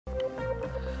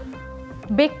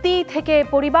ব্যক্তি থেকে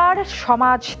পরিবার,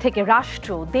 সমাজ থেকে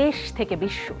রাষ্ট্র, দেশ থেকে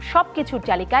বিশ্ব, সবকিছুর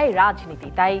তালিকায় রাজনীতি।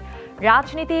 তাই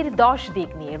রাজনীতির 10 দিক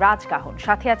নিয়ে রাজকাহন।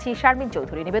 সাথে আছি শারমিন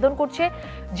চৌধুরী। নিবেদন করছে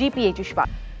জিপিএইচ ইস্পাত।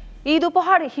 ঈদ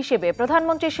উপহার হিসেবে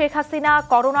প্রধানমন্ত্রী শেখ হাসিনা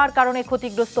করোনার কারণে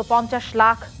ক্ষতিগ্রস্ত 50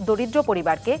 লাখ দরিদ্র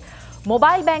পরিবারকে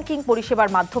মোবাইল ব্যাংকিং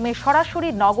পরিষেবার মাধ্যমে সরাসরি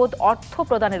নগদ অর্থ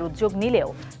প্রদানের উদ্যোগ নিলেও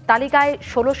তালিকায়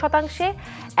 16%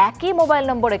 একই মোবাইল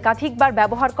নম্বর একাধিকবার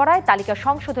ব্যবহার করায় তালিকা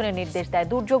সংশোধনের নির্দেশ দেয়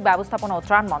দুর্যোগ ব্যবস্থাপনা ও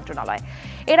ত্রাণ মন্ত্রণালয়।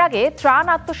 এর আগে ত্রাণ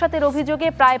আত্মসাতের অভিযোগে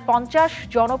প্রায় 50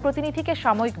 জনপ্রতিনিধিকে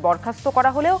সাময়িক বরখাস্ত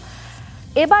করা হলেও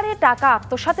এবারে টাকা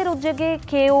আত্মসাতের উদ্যোগে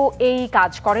কেউ এই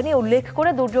কাজ করেনি উল্লেখ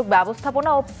করে দুর্যোগ ব্যবস্থাপনা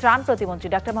ও ত্রাণ প্রতিমন্ত্রী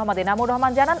ডক্টর মোহাম্মদ এনামুর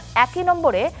রহমান জানান, একই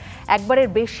নম্বরে একবারের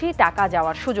বেশি টাকা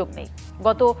যাওয়ার সুযোগ নেই।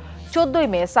 গত 14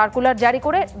 মে সার্কুলার জারি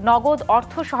করে নগদ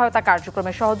অর্থ সহায়তা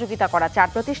কার্যক্রমে সহযোগিতা করা 4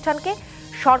 প্রতিষ্ঠানকে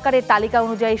সরকারের তালিকা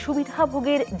অনুযায়ী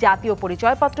সুবিধাভোগীর জাতীয়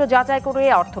পরিচয়পত্র যাচাই করে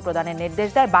অর্থ প্রদানের নির্দেশ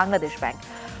দেয় বাংলাদেশ ব্যাংক।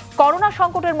 করোনা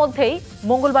সংকটের মধ্যেই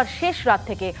মঙ্গলবার শেষ রাত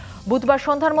থেকে বুধবার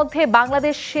সন্ধ্যার মধ্যে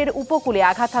বাংলাদেশের উপকূলে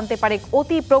আঘাত হানতে পারে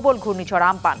অতি প্রবল ঘূর্ণিঝড়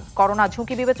আম্পান। করোনা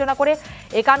ঝুঁকি বিবেচনা করে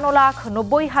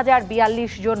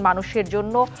 51,90,042 জন মানুষের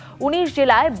জন্য 19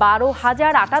 জেলায়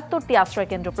 12,078টি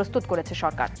আশ্রয়কেন্দ্র প্রস্তুত করেছে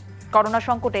সরকার। করোনা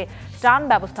সংকটে ত্রাণ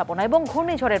ব্যবস্থাপনা এবং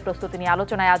ঘূর্ণিঝড়ের প্রস্তুতি নিয়ে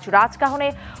আলোচনায় আজ রাজকাহনে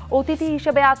অতিথি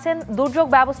হিসেবে আছেন দুর্যোগ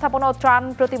ব্যবস্থাপনা ও ত্রাণ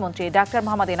প্রতিমন্ত্রী ডক্টর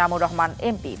মোহাম্মদ এনামুর রহমান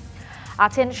এমপি,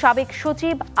 আছেন সাবেক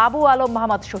সচিব আবু আলম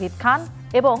মোহাম্মদ শহীদ খান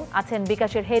এবং আছেন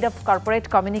বিকাশের head of corporate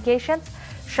communications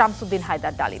Shamsuddin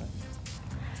Haider ডালিম।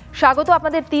 স্বাগত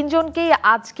আপনাদের তিনজনকেই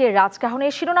আজকে রাজকাহনে।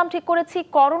 শিরোনাম ঠিক করেছি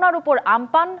করোনার উপর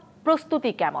আমপান,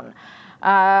 প্রস্তুতি কেমন।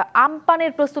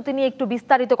 আমপানের প্রস্তুতি নিয়ে একটু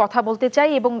বিস্তারিত কথা বলতে চাই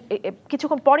এবং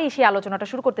কিছুক্ষণ পরেই সেই আলোচনাটা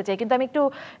শুরু করতে চাই, কিন্তু আমি একটু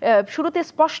শুরুতে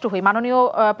স্পষ্ট হই। মাননীয়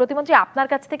প্রতিমন্ত্রী, আপনার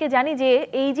কাছ থেকে জানি যে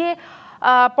এই যে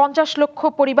 50 লক্ষ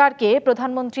পরিবারকে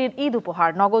প্রধানমন্ত্রীর ঈদ উপহার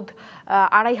নগদ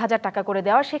 2,500 টাকা করে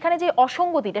দেওয়া, সেখানে যে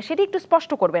অসঙ্গতিটা সেটি একটু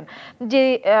স্পষ্ট করবেন যে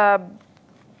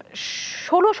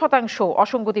 16%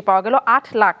 অসঙ্গতি পাওয়া গেল, 8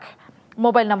 লাখ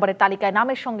মোবাইল নম্বরের তালিকায়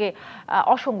নামের সঙ্গে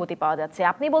অসঙ্গতি পাওয়া যাচ্ছে।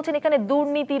 আপনি বলছেন এখানে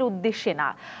দুর্নীতির উদ্দেশ্যে না,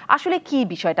 আসলে কি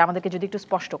বিষয়টা আমাদেরকে যদি একটু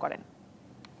স্পষ্ট করেন।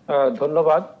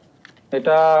 ধন্যবাদ।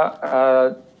 এটা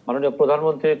মাননীয়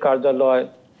প্রধানমন্ত্রীর কার্যালয়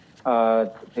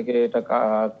থেকে এটা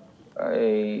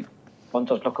এই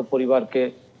 50 লক্ষ পরিবারকে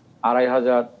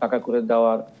 2,500 টাকা করে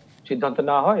দেওয়ার সিদ্ধান্ত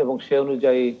নেওয়া হয় এবং সে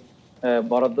অনুযায়ী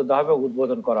বরাদ্দ দেওয়া হবে,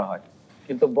 উদ্বোধন করা হয়।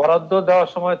 কিন্তু বরাদ্দ দেওয়ার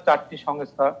সময় 4টি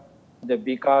সংস্থা, যে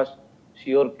বিকাশ,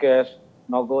 শিওর ক্যাশ,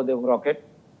 নগদ এবং রকেট,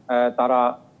 তারা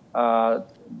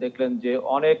দেখলেন যে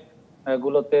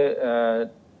অনেকগুলোতে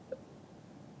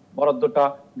বরাদ্দটা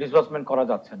ডিসবার্সমেন্ট করা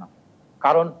যাচ্ছে না।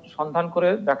 কারণ সন্ধান করে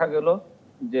দেখা গেল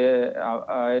যে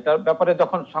এটার ব্যাপারে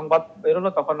যখন সংবাদ বেরোলো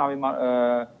তখন আমি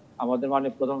আমাদের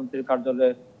মাননীয় প্রধানমন্ত্রীর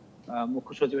কার্যালয়ে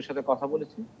মুখ্য সচিবের সাথে কথা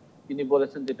বলেছি। তিনি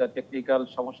বলেছেন যেটা টেকনিক্যাল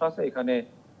সমস্যা আছে, এখানে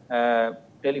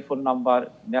টেলিফোন নাম্বার,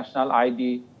 ন্যাশনাল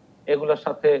আইডি এগুলোর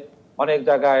সাথে অনেক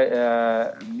জায়গায়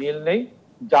মিল নেই,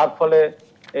 যার ফলে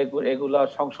এগুলা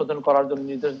সংশোধন করার জন্য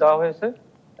নির্দেশ দেওয়া হয়েছে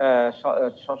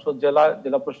সংসদ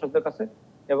জেলা প্রশাসকদের কাছে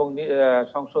এবং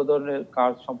সংশোধনের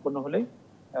কাজ সম্পূর্ণ হলেই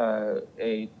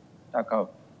এই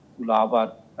টাকাগুলো আবার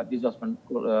ডিসবার্সমেন্ট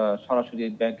সরাসরি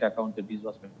ব্যাংক অ্যাকাউন্টে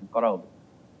ডিসবার্সমেন্ট করা হবে।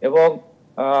 এবং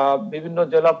বিভিন্ন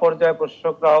জেলা পর্যায়ে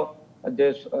প্রশাসকরাও যে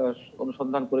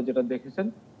অনুসন্ধান করে যেটা দেখেছেন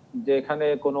যে এখানে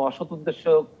কোনো অসৎ উদ্দেশ্য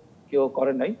কেউ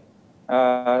করে নাই।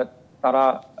 তারা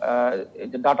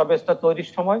ডাটাবেসটা তৈরির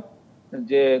সময়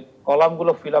যে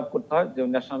কলামগুলো ফিল আপ করতে হয়, যে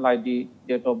national ID,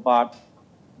 date of birth,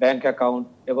 bank account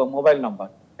এবং মোবাইল নাম্বার,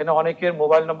 এখানে অনেকের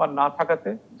মোবাইল নাম্বার না থাকাতে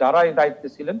যারা এই দায়িত্বে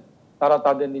ছিলেন তারা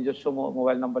তাদের নিজস্ব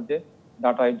মোবাইল নাম্বার দিয়ে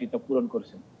ডাটা এন্ট্রিটা পূরণ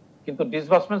করেছেন। কিন্তু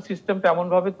ডিসবার্সমেন্ট সিস্টেমটা এমন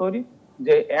ভাবে তৈরি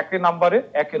যে একই নাম্বারে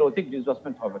একের অধিক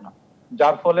ডিসবার্সমেন্ট হবে না,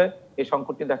 যার ফলে এই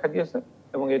সংকটটি দেখা দিয়েছে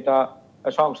এবং এটা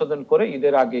সংশোধন করে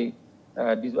ঈদের আগেই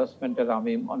ডিসবার্সমেন্টের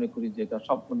আমি মনে করি যে এটা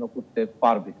সম্পূর্ণ করতে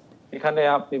পারবে। এখানে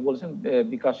আপনি বলছেন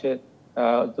বিকাশের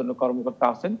জন্য কর্মকর্তা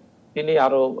আছেন, তিনি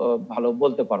আরো ভালো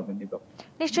বলতে পারবেন।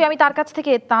 নিশ্চয়ই আমি তার কাছ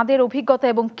থেকে তাদের অভিজ্ঞতা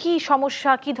এবং কি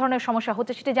সমস্যা, কি ধরনের সমস্যা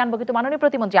হচ্ছে সেটা জানবো। কিন্তু মাননীয়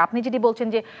প্রতিমন্ত্রী, আপনি যদি বলছেন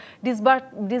যে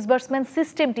ডিসবার্সমেন্ট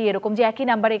সিস্টেমটি এরকম যে একই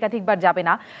নাম্বারে একাধিকবার যাবে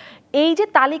না, এই যে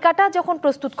তালিকাটা যখন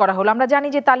প্রস্তুত করা হলো, আমরা জানি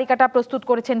যে তালিকাটা প্রস্তুত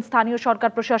করেছেন স্থানীয়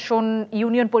সরকার প্রশাসন,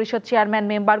 ইউনিয়ন পরিষদ চেয়ারম্যান,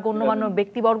 মেম্বার, গণ্যমান্য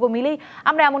ব্যক্তিবর্গ মিলেই,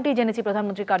 আমরা এমনটি জেনেছি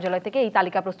প্রধানমন্ত্রীর কার্যালয় থেকে এই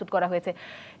তালিকা প্রস্তুত করা হয়েছে।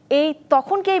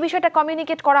 তখন কি এই বিষয়টা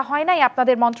কমিউনিকেট করা হয় নাই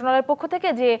আপনাদের মন্ত্রণালয়ের পক্ষ থেকে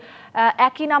যে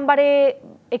একই নাম্বারে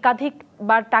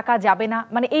একাধিকবার টাকা যাবে না?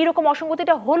 মানে এইরকম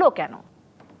অসঙ্গতিটা হলো কেন?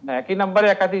 একই নাম্বারে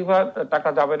একাধিকবার টাকা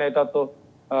যাবে না, এটা তো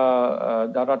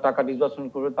যারা টাকা ডিসবার্সমেন্ট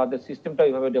করবে তাদের সিস্টেমটা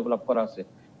এইভাবে ডেভেলপ করা আছে।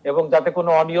 এবং যাতে কোনো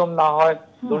অনিয়ম না হয়,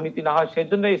 দুর্নীতি না হয়, সেই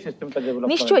জন্য এই সিস্টেমটা ডেভেলপ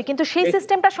করা। নিশ্চয়ই, কিন্তু সেই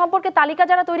সিস্টেমটা সম্পর্কে তালিকা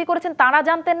যারা তৈরি করেছেন তারা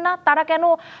জানতেন না? তারা কেন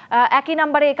একই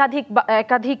নাম্বারে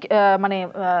একাধিক মানে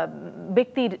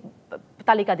ব্যক্তির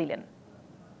তালিকা দিলেন?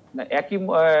 না, একই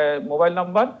মোবাইল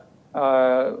নাম্বার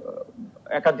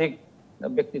একাধিক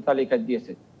ব্যক্তি তালিকা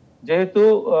দিয়েছে। যেহেতু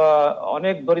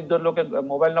অনেক দরিদ্র লোকের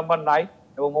মোবাইল নাম্বার নাই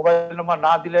এবং মোবাইল নাম্বার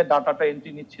না দিলে ডাটাটা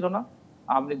এন্ট্রি নিচ্ছিল না,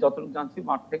 আমি যতটুকু জানছি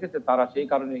মাঠ থেকে, যে তারা সেই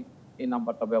কারণেই এই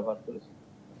নাম্বারটা ব্যবহার করেছে।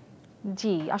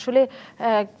 জি, আসলে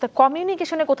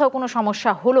কমিউনিকেশনে কোথাও কোনো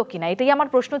সমস্যা হলো কিনা এটাই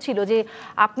আমার প্রশ্ন ছিল, যে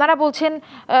আপনারা বলছেন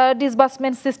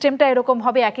ডিসবার্সমেন্ট সিস্টেমটা এরকম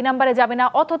হবে, একই নাম্বারে যাবে না,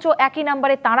 অথচ একই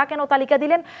নাম্বারে তারা কেন তালিকা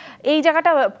দিলেন এই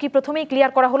জায়গাটা কি প্রথমেই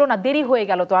ক্লিয়ার করা হলো না? দেরি হয়ে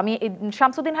গেল তো। আমি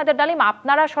শামসুদ্দিন হায়দার ডালিম,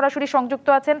 আপনারা সরাসরি সংযুক্ত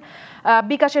আছেন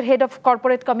বিকাশের হেড অফ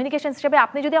কর্পোরেট কমিউনিকেশন হিসেবে,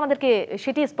 আপনি যদি আমাদেরকে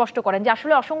সেটি স্পষ্ট করেন যে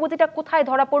আসলে অসঙ্গতিটা কোথায়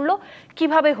ধরা পড়লো,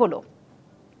 কিভাবে হলো?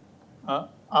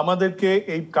 আমাদেরকে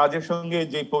এই কাজের সঙ্গে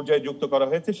যে পর্যায়ে যুক্ত করা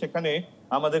হয়েছে সেখানে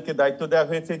আমাদেরকে দায়িত্ব দেওয়া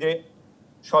হয়েছে যে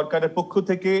সরকারের পক্ষ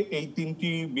থেকে এই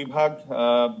 3টি বিভাগ,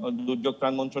 দুর্যোগ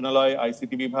ত্রাণ মন্ত্রণালয়,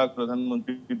 আইসিটি বিভাগ,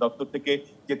 প্রধানমন্ত্রীর দপ্তর থেকে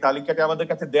যে তালিকাটা আমাদের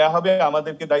কাছে দেয়া হবে,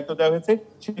 আমাদেরকে দায়িত্ব দেওয়া হয়েছে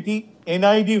সেটি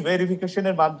এনআইডি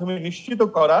ভেরিফিকেশনের মাধ্যমে নিশ্চিত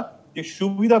করা যে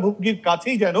সুবিধাভোগীর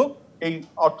কাছেই যেন এই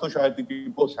অর্থ সহায়তাটি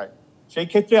পৌঁছায়। সেই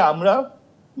ক্ষেত্রে আমরা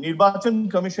নির্বাচন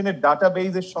কমিশনের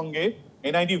ডাটাবেজের সঙ্গে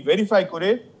এনআইডি ভেরিফাই করে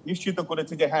নিশ্চিত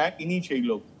করেছি যে হ্যাঁ, ইনি সেই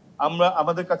লোক। আমরা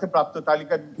আমাদের কাছে প্রাপ্ত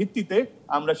তালিকার ভিত্তিতে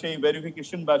আমরা সেই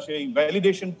ভেরিফিকেশন বা সেই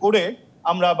ভ্যালিডেশন করে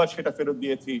আমরা আবার সেটা ফেরত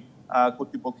দিয়েছি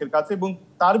কর্তৃপক্ষের কাছে, এবং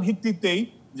তার ভিত্তিতেই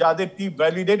যাদেরটি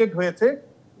ভ্যালিডেটেড হয়েছে,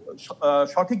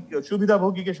 সঠিক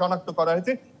সুবিধাভোগীকে শনাক্ত করা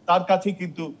হয়েছে, তার কাছেই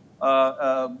কিন্তু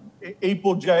এই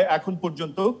পর্যায়ে এখন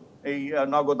পর্যন্ত এই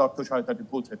নগদ অর্থ সহায়তাটি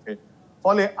পৌঁছেছে।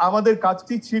 ফলে আমাদের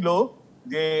কাজটি ছিল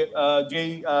যে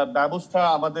যেই ব্যবস্থা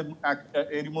আমাদের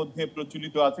এর মধ্যে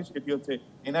প্রচলিত আছে সেটি হচ্ছে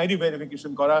এনআইডি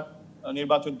ভেরিফিকেশন করা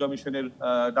নির্বাচন কমিশনের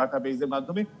ডাটাবেজের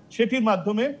মাধ্যমে, সেটির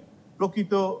মাধ্যমে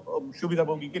প্রকৃত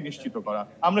সুবিধাভোগীকে নিশ্চিত করা।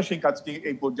 আমরা সেই কাজটি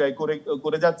এই পর্যায়ে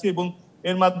করে যাচ্ছি এবং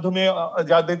এর মাধ্যমে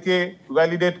যাদেরকে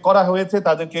ভ্যালিডেট করা হয়েছে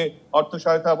তাদেরকে অর্থ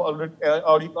সহায়তা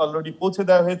অলরেডি পৌঁছে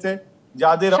দেওয়া হয়েছে।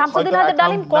 যাদের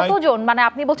কতজন, মানে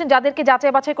আপনি বলছেন যাদেরকে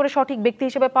যাচাই বাছাই করে সঠিক ব্যক্তি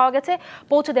হিসেবে পাওয়া গেছে,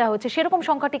 পৌঁছে দেওয়া হয়েছে, সেরকম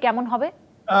সংখ্যাটি কেমন হবে?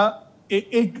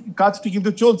 এই কাজটি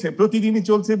কিন্তু চলছে, প্রতিদিনই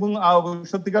চলছে এবং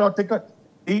সত্যিকার অর্থে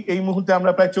এই মুহূর্তে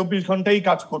আমরা প্রায় 24 ঘন্টাই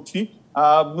কাজ করছি।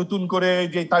 নতুন করে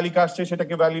যে তালিকা আসছে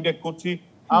সেটাকে ভ্যালিডেট করছি।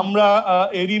 আমরা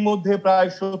এরই মধ্যে প্রায়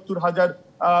 70,000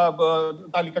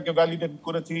 তালিকাকে ভ্যালিডেট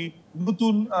করেছি।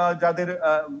 নতুন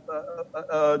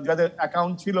যাদের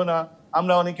অ্যাকাউন্ট ছিল না,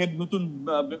 আমরা অনেকের নতুন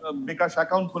বিকাশ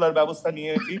অ্যাকাউন্ট খোলার ব্যবস্থা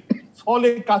নিয়েছি। ফলে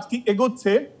কাজটি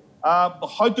এগোচ্ছে,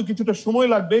 হয়তো কিছুটা সময়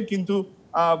লাগবে, কিন্তু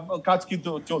কাজ কিন্তু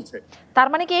চলছে। তার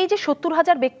মানে কি এই যে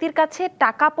 70,000 ব্যক্তির কাছে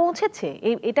টাকা পৌঁছেছে,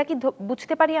 এটা কি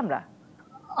বুঝতে পারি আমরা?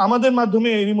 আমাদের মাধ্যমে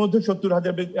এরই মধ্যে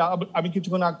 70,000, আমি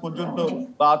কিছুক্ষণ আগ পর্যন্ত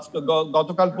বা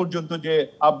গতকাল পর্যন্ত যে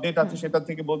আপডেট আছে সেটা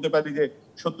থেকে বলতে পারি যে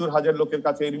 70,000 লোকের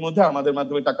কাছে এরই মধ্যে আমাদের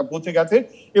মাধ্যমে টাকা পৌঁছে গেছে।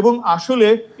 এবং আসলে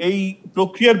এই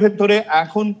প্রক্রিয়ার ভেতরে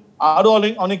এখন আরো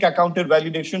অনেক অ্যাকাউন্টের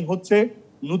ভ্যালিডেশন হচ্ছে,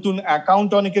 নতুন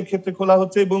অ্যাকাউন্ট অনেকের ক্ষেত্রে খোলা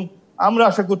হচ্ছে এবং আমরা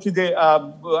আশা করছি যে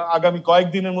আগামী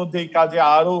কয়েকদিনের মধ্যে এই কাজে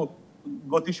আরো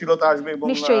গতিশীলতা আসবে। এবং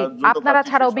নিশ্চয়ই আপনারা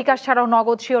ছাড়াও, বিকাশ ছাড়াও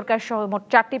নগদ, শিওর ক্যাশ সহ মোট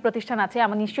 4টি প্রতিষ্ঠান আছে।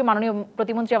 আমার নিশ্চয়ই মাননীয়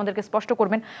প্রতিমন্ত্রী আমাদেরকে স্পষ্ট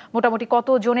করবেন মোটামুটি কত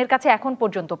জনের কাছে এখন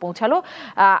পর্যন্ত পৌঁছালো।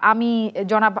 আমি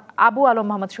জনাব আবু আলম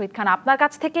মোহাম্মদ শহীদ খান, আপনার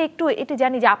কাছ থেকে একটু এটি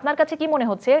জানি যে আপনার কাছে কি মনে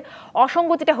হচ্ছে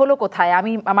অসঙ্গতিটা হলো কোথায়?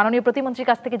 আমি মাননীয় প্রতিমন্ত্রীর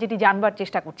কাছ থেকে যেটি জানবার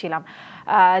চেষ্টা করছিলাম,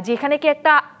 যেখানে কি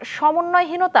একটা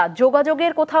সমন্বয়হীনতা,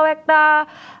 যোগাযোগের কোথাও একটা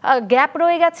গ্যাপ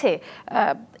রয়ে গেছে,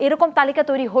 এরকম তালিকা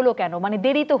তৈরি হলো কেন? মানে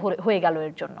দেরি তো হয়ে গেল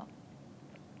এর জন্য।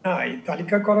 এই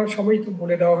তালিকা করার সময় তো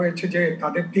বলে দেওয়া হয়েছে যে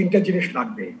তাদের 3টা জিনিস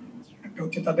লাগবে। একটা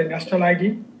হচ্ছে তাদের ন্যাশনাল আইডি,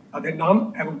 তাদের নাম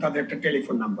এবং তাদের একটা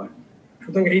টেলিফোন নাম্বার।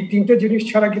 সুতরাং এই 3টে জিনিস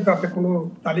ছাড়া কিন্তু আপনার কোনো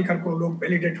তালিকার কোনো লোক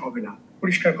ভ্যালিডেট হবে না,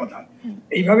 পরিষ্কার কথা।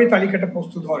 এইভাবেই তালিকাটা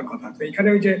প্রস্তুত হওয়ার কথা। তো এখানে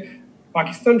ওই যে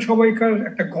পাকিস্তান সময়কার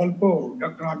একটা গল্প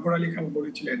ডক্টর আকবর আলী খান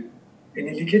বলেছিলেন, তিনি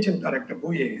লিখেছেন তার একটা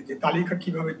বইয়ে, যে তালিকা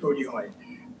কিভাবে তৈরি হয়।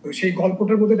 তো সেই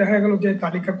গল্পটার মধ্যে দেখা গেল যে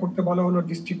তালিকা করতে বলা হলো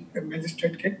ডিস্ট্রিক্ট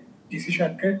ম্যাজিস্ট্রেটকে, ডিসি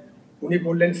সাহেবকে, উনি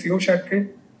বললেন সিও সাহেবকে,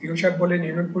 সিও সাহেব বললেন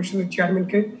ইউনিয়ন পরিষদের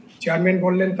চেয়ারম্যানকে, চেয়ারম্যান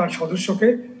বললেন তার সদস্যকে,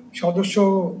 সদস্য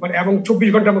মানে এবং 24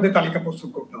 ঘন্টার মধ্যে তালিকা প্রস্তুত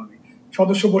করতে হবে।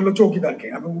 সদস্য বলল চৌকিদারকে,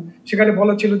 এবং সেখানে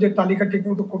বলা ছিল যে তালিকা ঠিক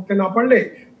মতো করতে না পারলে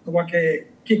তোমাকে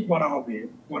কিক মারা হবে,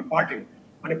 তোমার পার্টি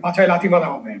মানে পাছায় লাথি মারা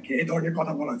হবে আর কি, এই ধরনের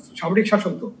কথা বলা হয়েছে। সামরিক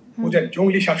শাসন তো বুঝেন,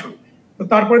 জঙ্গলি শাসন। তো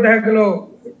তারপরে দেখা গেল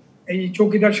এই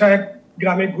চৌকিদার সাহেব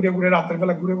গ্রামে ঘুরে ঘুরে, রাতের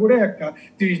বেলা ঘুরে ঘুরে একটা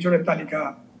 30 জনের তালিকা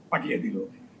পাঠিয়ে দিল।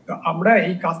 তো আমরা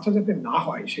এই কাজটা যাতে না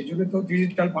হয় সেই জন্য তো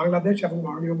ডিজিটাল বাংলাদেশ এবং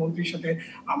মাননীয় মন্ত্রীর সাথে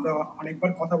আমরা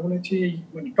অনেকবার কথা বলেছি এই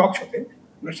মানে টক শোতে,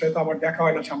 ওনার সাথে তো আমার দেখা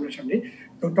হয় না সামনাসামনি।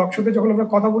 তো টক শোতে যখন আমরা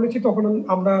কথা বলেছি তখন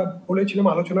আমরা বলেছিলাম,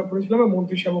 আলোচনা করেছিলাম, এবং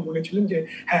মন্ত্রী সাহেব বলেছিলেন যে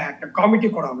হ্যাঁ একটা কমিটি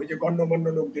করা হবে, যে গণ্যমান্য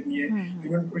লোকদের নিয়ে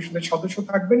ইউনিয়ন পরিষদের সদস্য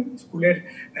থাকবেন, স্কুলের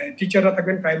টিচাররা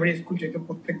থাকবেন, প্রাইমারি স্কুল, যেহেতু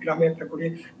প্রত্যেক গ্রামে একটা করে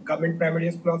গভর্নমেন্ট প্রাইমারি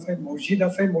স্কুল আছে, মসজিদ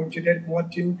আছে, মসজিদের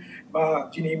মুয়াজ্জিন বা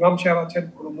যিনি ইমাম সাহেব আছেন,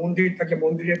 কোনো মন্দির থাকলে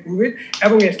মন্দিরের পুরোহিত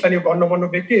এবং স্থানীয় গণ্যমান্য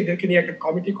ব্যক্তি, এদেরকে নিয়ে একটা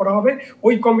কমিটি করা হবে।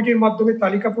 ওই কমিটির মাধ্যমে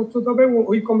তালিকা প্রস্তুত হবে এবং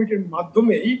ওই কমিটির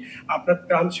মাধ্যমেই আপনার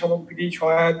ত্রাণ সামগ্রী,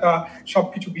 সহায়তা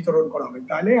সবকিছু বিতরণ করা হবে।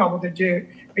 তাহলে আমাদের যে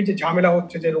এই যে ঝামেলা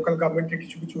হচ্ছে যে লোকাল গভর্নমেন্টের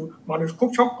কিছু কিছু মানুষ, খুব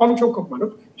কম সংখ্যক মানুষ,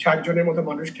 60 জনের মতো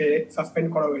মানুষকে সাসপেন্ড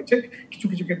করা হয়েছে। কিছু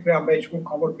কিছু ক্ষেত্রে আমরা এই সময়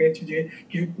খবর পেয়েছি যে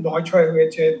কিছু 9-6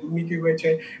 হয়েছে, দুর্নীতি হয়েছে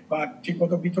বা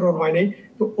ঠিকমতো বিতরণ হয় নাই।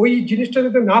 তো ওই জিনিসটা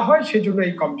যাতে না হয় সেজন্য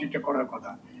এই কমিটিটা করার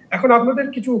কথা। এখন আপনাদের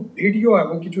কিছু ভিডিও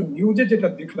এবং কিছু নিউজে যেটা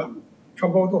দেখলাম,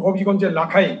 সম্ভবত হবিগঞ্জের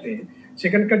লাখাইতে,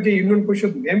 সেখানকার যে ইউনিয়ন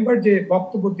পরিষদ মেম্বার যে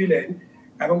বক্তব্য দিলেন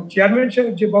এবং চেয়ারম্যান সাহেব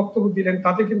যে বক্তব্য দিলেন,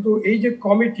 তাতে কিন্তু এই যে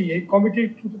কমিটি, এই কমিটির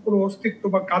কিন্তু কোনো অস্তিত্ব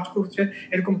বা কাজ করছে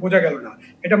এরকম বোঝা গেল না।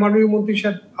 এটা মাননীয় মন্ত্রী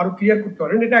সাহেব আরো ক্লিয়ার করতে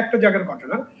পারেন। এটা একটা জায়গার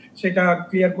ঘটনা, সেটা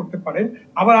ক্লিয়ার করতে পারেন।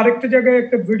 আবার আরেকটা জায়গায়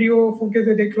একটা ভিডিও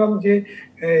ফুটেজে দেখলাম যে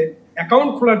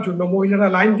অ্যাকাউন্ট খোলার জন্য মহিলারা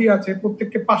লাইন দিয়ে আছে,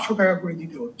 প্রত্যেককে 500 টাকা করে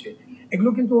দিতে হচ্ছে। এগুলো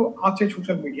কিন্তু আছে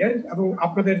সোশ্যাল মিডিয়ায়, এবং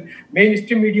আপনাদের মেইন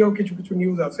স্ট্রিম মিডিয়াও কিছু কিছু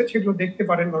নিউজ আছে, সেগুলো দেখতে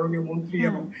পারেন মাননীয় মন্ত্রী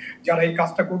এবং যারা এই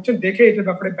কাজটা করছেন, দেখে এটার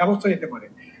ব্যাপারে ব্যবস্থা নিতে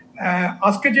পারেন।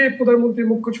 আজকে যে প্রধানমন্ত্রীর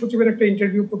মুখ্য সচিবের একটা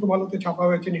ইন্টারভিউ প্রথম আলোতে ছাপা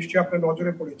হয়েছে, নিশ্চয়ই আপনার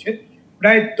নজরে পড়েছে।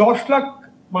 প্রায় 10 লাখ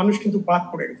মানুষ কিন্তু বাদ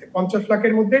পড়ে গেছে, 50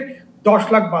 লাখের মধ্যে 10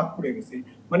 লাখ বাদ পড়ে গেছে,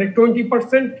 মানে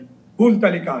 20% ভুল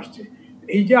তালিকা আসছে।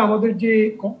 এই যে আমাদের যে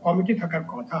কমিটি থাকার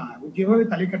কথা, যেভাবে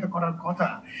তালিকাটা করার কথা,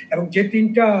 এবং যে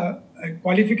 3টা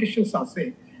কোয়ালিফিকেশন আছে,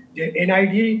 যে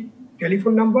এনআইডি,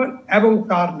 টেলিফোন নাম্বার এবং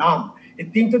তার নাম, এই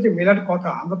 3টা যে মেলার কথা,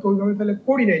 আমরা তো ওইভাবে তাহলে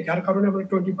করি নাই, যার কারণে আমরা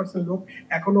 20% লোক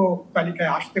এখনো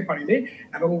তালিকায় আসতে পারিনি।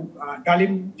 এবং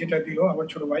ডালিম যেটা দিল আমার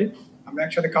ছোট ভাই, আমরা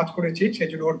একসাথে কাজ করেছি, সেই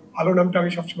জন্য ওর ভালো নামটা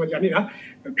আমি সবসময় জানি না,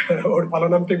 ওর ভালো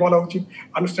নামটাই বলা উচিত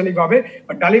আনুষ্ঠানিক ভাবে।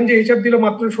 ডালিম যে হিসাব দিল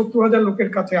মাত্র 70,000 লোকের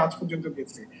কাছে আজ পর্যন্ত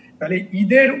গেছে। তাহলে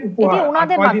ঈদের উপহার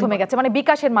ওনাদের মাধ্যমে গেছে, মানে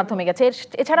বিকাশের মাধ্যমে গেছে।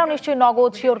 এছাড়াও নিশ্চয়ই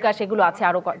নগদ, শিওর ক্যাশ, এগুলো আছে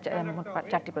আরো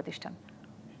 4টি প্রতিষ্ঠান।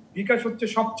 বিকাশ হচ্ছে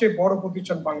সবচেয়ে বড়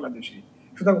প্রতিষ্ঠান বাংলাদেশে,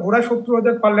 সুতরাং ওরা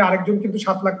 70,000 পারলে আরেকজন কিন্তু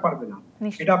 7 লাখ পারবে না,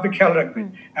 এটা আপনি খেয়াল রাখবেন।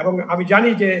 এবং আমি জানি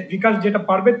যে বিকাশ যেটা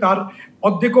পারবে তার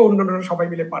অর্ধেকও অন্যান্যরা সবাই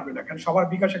মিলে পারবে না, কারণ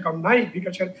সবার বিকাশ অ্যাকাউন্ট নাই।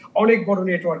 বিকাশের অনেক বড়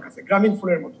নেটওয়ার্ক আছে, গ্রামীণ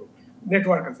ফোনের মতো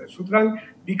নেটওয়ার্ক আছে। সুতরাং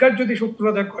বিকাশ যদি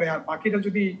 70,000 করে আর বাকিটা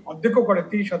যদি অর্ধেকও করে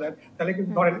 30,000, তাহলে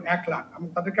কিন্তু ধরেন 1 লাখ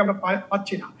তাদেরকে আমরা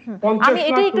পাচ্ছি না। আমি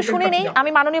এটাই একটু শুনে নেই, আমি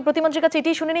মাননীয় প্রতিমন্ত্রীর কাছে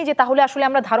এটাই শুনে নেই যে তাহলে আসলে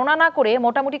আমরা ধারণা না করে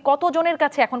মোটামুটি কত জনের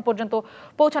কাছে এখন পর্যন্ত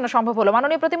পৌঁছানো সম্ভব হলো।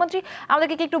 মাননীয় প্রতিমন্ত্রী,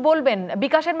 আমাদেরকে কি একটু বলবেন,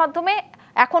 বিকাশের মাধ্যমে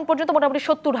এখন পর্যন্ত মোটামুটি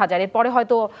 70,000, এর পরে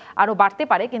হয়তো আরো বাড়তে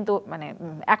পারে, কিন্তু মানে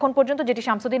এখন পর্যন্ত যেটি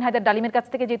শামসুদ্দিন হায়দার ডালিমের কাছ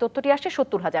থেকে যে তথ্যটি আসছে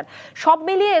 70,000, সব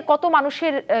মিলিয়ে কত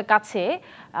মানুষের কাছে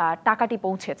টাকাটি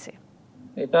পৌঁছেছে?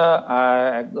 এটা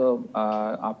একদম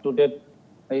আপ টু ডেট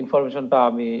ইনফরমেশনটা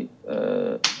আমি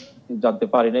জানতে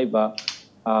পারি নাই বা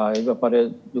এই ব্যাপারে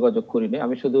যোগাযোগ করিনি।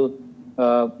 আমি শুধু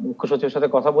মুখ্য সচিবের সাথে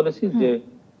কথা বলেছি যে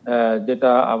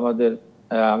যেটা আমাদের,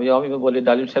 আমি বলি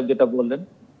ডালিম সাহেব যেটা বললেন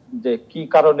যে কি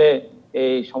কারণে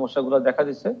এই সমস্যাগুলো দেখা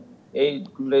দিচ্ছে,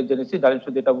 এইগুলো জেনেছি। ডালিম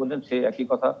সাহেব যেটা বললেন সেই একই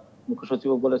কথা মুখ্য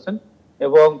সচিবও বলেছেন।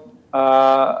 এবং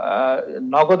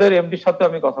নগদের এমডির সাথে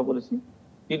আমি কথা বলেছি,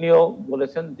 তিনিও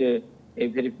বলেছেন যে এই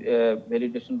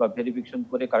ভেরিফিকেশন বা ভেরিফিকেশন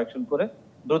করে কারেকশন করে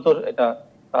দ্রুত এটা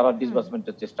তারা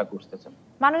ডিসবার্সমেন্টের চেষ্টা করতেছেন।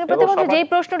 মাননীয় প্রতিমন্ত্রী, যেই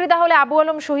প্রশ্নটি তাহলে আবু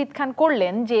আলম শহীদ খান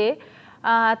করলেন যে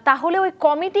তাহলে ওই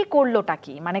কমিটি করলোটা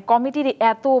কি, মানে কমিটির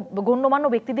এত গণ্যমান্য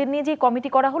ব্যক্তিদের নিয়ে যে কমিটি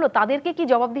করা হলো, তাদেরকে কি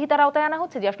জবাবদিহিতার আওতায় আনা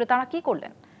হচ্ছে যে আসলে তারা কি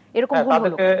করলেন? এরকম ভুল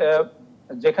হলো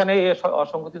যেখানে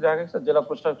অসঙ্গতি দেখা গেছে জেলা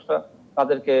প্রশাসক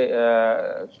তাদেরকে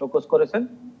শোকজ করেছেন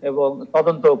এবং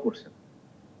তদন্তও করছেন।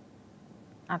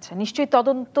 আচ্ছা, নিশ্চয়ই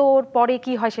তদন্তর পরে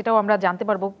কি হয় সেটাও আমরা জানতে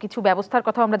পারবো, কিছু ব্যবস্থার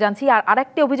কথা আমরা জানছি। আর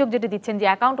আরেকটি অভিযোগ যেটা দিচ্ছেন যে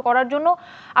অ্যাকাউন্ট করার জন্য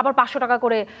আবার 500 টাকা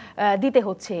করে দিতে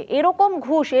হচ্ছে, এরকম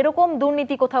ঘুষ, এরকম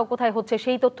দুর্নীতি কোথাও কোথায় হচ্ছে,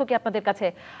 সেই তথ্য কি আপনাদের কাছে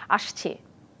আসছে?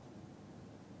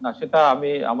 না, সেটা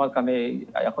আমি আমার কানে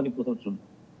এখনই প্রথম শুনলাম।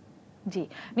 জি,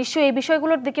 নিশ্চয়ই এই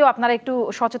বিষয়গুলোর দিকেও আপনারা একটু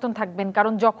সচেতন থাকবেন,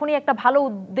 কারণ যখনই একটা ভালো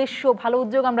উদ্দেশ্য, ভালো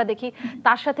উদ্যোগ আমরা দেখি,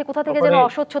 তার সাথে কোথা থেকে যেন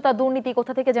অস্বচ্ছতা, দুর্নীতি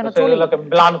কোথা থেকে যেন চলে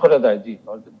প্ল্যান করে দেয়। জি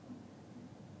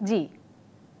জি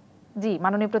জি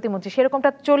মাননীয় প্রতিমন্ত্রী, সেরকমটা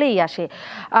চলেই আসে।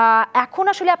 এখন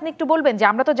আসলে আপনি একটু বলবেন যে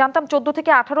আমরা তো জানতাম 14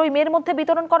 থেকে 18 মের মধ্যে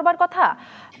বিতরণ করবার কথা,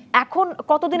 এখন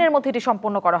কতদিনের মধ্যে এটি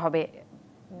সম্পন্ন করা হবে,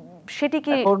 সেটি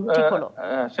কি ঠিক হলো?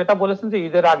 সেটা বলেছেন যে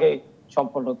ঈদের আগে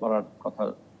সম্পন্ন করার কথা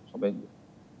সবাই।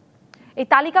 এই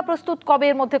তালিকা প্রস্তুত কবে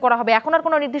এর মধ্যে করা হবে? এখন আর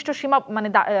কোনো নির্দিষ্ট সীমা, মানে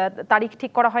তারিখ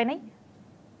ঠিক করা হয় নাই?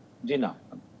 জি না।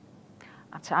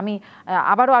 আচ্ছা, আমি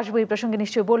আবারও আসবো এই প্রসঙ্গে,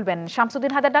 নিশ্চয়ই বলবেন।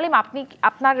 শামসুদ্দিন হায়দার ডালিম,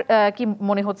 আপনার কি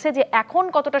মনে হচ্ছে যে এখন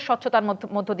কতটা স্বচ্ছতার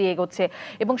মধ্য দিয়ে এগোচ্ছে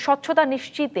এবং স্বচ্ছতা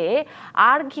নিশ্চিতে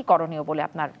আর কি করণীয় বলে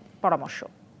আপনার পরামর্শ?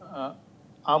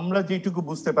 আমরা যেটুকু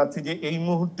বুঝতে পারছি যে এই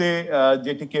মুহূর্তে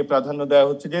যেটিকে প্রাধান্য দেওয়া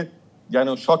হচ্ছে যে যেন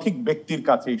সঠিক ব্যক্তির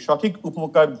কাছেই, সঠিক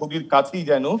উপকারভোগীর কাছেই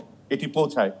যেন এটি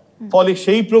পৌঁছায়। ফলে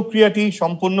সেই প্রক্রিয়াটি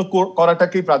সম্পন্ন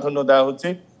করাটাকেই প্রাধান্য দেওয়া হচ্ছে।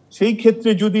 সেই ক্ষেত্রে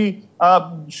যদি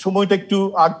সময়টা একটু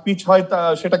আগপিছ হয়,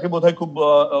 সেটাকে বোধহয়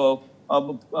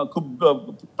খুব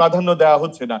প্রাধান্য দেওয়া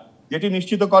হচ্ছে না। যেটি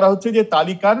নিশ্চিত করা হচ্ছে যে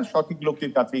তালিকার সঠিক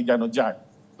লোকটির কাছেই যেন যায়।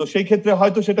 তো সেই ক্ষেত্রে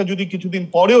হয়তো সেটা যদি কিছুদিন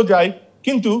পরেও যায়,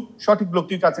 কিন্তু সঠিক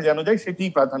লোকটির কাছে যেন যায়, সেটি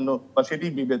প্রাধান্য বা সেটি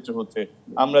বিবেচ্য হচ্ছে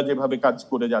আমরা যেভাবে কাজ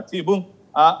করে যাচ্ছি। এবং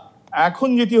এখন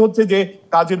যেটি হচ্ছে যে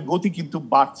কাজের গতি কিন্তু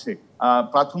বাড়ছে।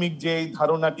 প্রাথমিক যে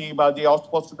ধারণাটি বা যে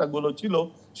অস্পষ্টতা গুলো ছিল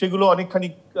সেগুলো অনেকখানি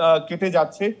কেটে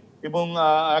যাচ্ছে এবং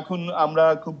এখন আমরা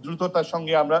খুব দ্রুততার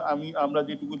সঙ্গে আমরা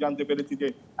যেটুকু জানতে পেরেছি যে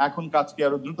এখন কাজটি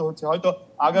আরো দ্রুত হচ্ছে। হয়তো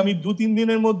আগামী 2-3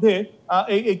 দিনের মধ্যে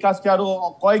এই কাজটি আরো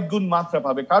কয়েক গুণ মাত্রা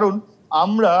পাবে। কারণ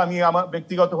আমি আমার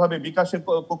ব্যক্তিগতভাবে বিকাশের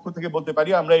পক্ষ থেকে বলতে পারি,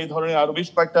 আমরা এই ধরনের আরো বেশ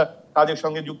কয়েকটা কাজের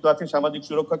সঙ্গে যুক্ত আছে। সামাজিক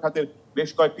সুরক্ষা খাতের বেশ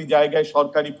কয়েকটি জায়গায়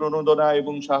সরকারি প্রণোদনা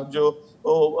এবং সাহায্য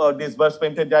ও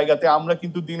ডিসবার্সমেন্টের জায়গাতে আমরা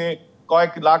কিন্তু দিনে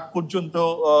কয়েক লাখ পর্যন্ত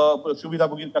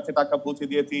সুবিধাভোগীর কাছে টাকা পৌঁছে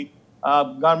দিয়েছি।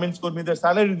 গার্মেন্টস কর্মীদের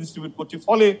স্যালারি ডিস্ট্রিবিউট করছি।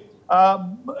 ফলে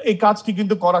এই কাজটি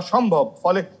কিন্তু করা সম্ভব।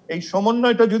 ফলে এই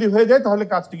সমন্বয়টা যদি হয়ে যায় তাহলে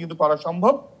কাজটি কিন্তু করা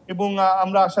সম্ভব এবং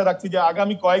আমরা আশা রাখছি যে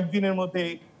আগামী কয়েকদিনের মধ্যে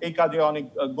এই কাজে অনেক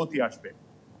গতি আসবে।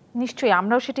 নিশ্চয়ই,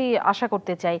 আমরাও সেটি আশা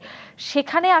করতে চাই।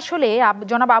 সেখানে আসলে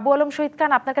জনাব আবু আলম শহীদ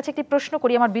খান, আপনার কাছে একটি প্রশ্ন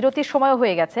করি, আমার বিরতির সময়ও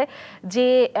হয়ে গেছে, যে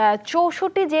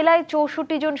 64 জেলায়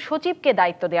 64 জন সচিবকে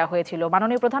দায়িত্ব দেওয়া হয়েছিল।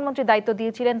 মাননীয় প্রধানমন্ত্রী দায়িত্ব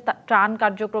দিয়েছিলেন ত্রাণ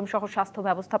কার্যক্রম সহ স্বাস্থ্য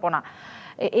ব্যবস্থাপনা,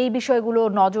 এই বিষয়গুলো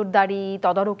নজরদারি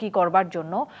তদারকি করবার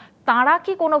জন্য। তাঁরা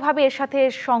কি কোনোভাবে এর সাথে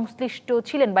সংশ্লিষ্ট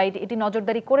ছিলেন বা এটি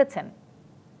নজরদারি করেছেন?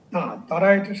 না, তারা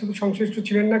এটার সাথে সংশ্লিষ্ট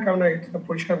ছিলেন না, কারণ এটা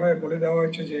পরিষ্কারভাবে বলে দেওয়া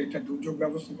হয়েছে যে এটা দুর্যোগ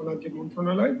ব্যবস্থাপনার যে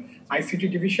মন্ত্রণালয়, আইসিটি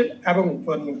ডিভিশন এবং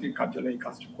প্রধানমন্ত্রীর কার্যালয়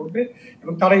কাজটা করবে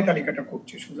এবং তারাই তালিকাটা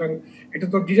করছে। সুতরাং এটা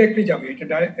তো ডিরেক্টলি যাবে, এটা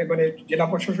মানে জেলা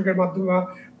প্রশাসকের মাধ্যমে বা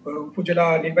উপজেলা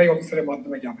নির্বাহী অফিসারের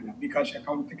মাধ্যমে যাবে না, বিকাশ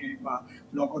অ্যাকাউন্ট থেকে বা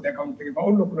নগদ অ্যাকাউন্ট থেকে বা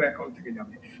অন্য কোনো অ্যাকাউন্ট থেকে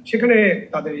যাবে। সেখানে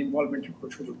তাদের ইনভলভমেন্টের কোনো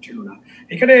সুযোগ ছিল না।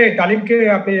 এখানে ডালিমকে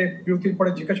আপনি বিরতির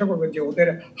পরে জিজ্ঞাসা করবেন যে ওদের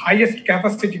হাইয়েস্ট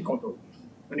ক্যাপাসিটি কত,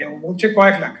 মানে ও বলছে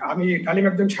কয়েক লাখ। আমি ডালিম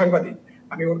একজন সাংবাদিক,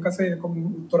 আমি ওর কাছে এরকম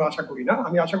উত্তর আশা করি না।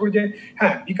 আমি আশা করি যে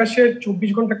হ্যাঁ, বিকাশের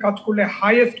 24 ঘন্টা কাজ করলে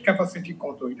হাইয়েস্ট ক্যাপাসিটি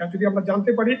কত, এটা যদি আমরা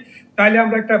জানতে পারি তাহলে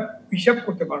আমরা একটা হিসাব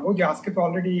করতে পারবো যে আজকে তো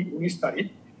অলরেডি 19 তারিখ,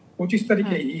 25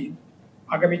 তারিখে ঈদ,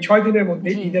 আগামী 6 দিনের মধ্যে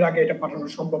ঈদের আগে এটা পাঠানো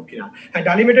সম্ভব কিনা। হ্যাঁ,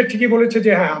 ডালিম এটা ঠিকই বলেছে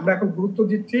যে হ্যাঁ, আমরা এখন গুরুত্ব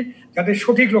দিচ্ছি যাতে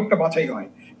সঠিক লোকটা বাছাই হয়,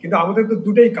 কিন্তু আমাদের তো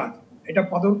দুটোই কাজ। এটা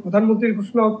প্রধানমন্ত্রীর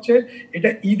ঘোষণা হচ্ছে এটা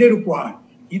ঈদের উপহার।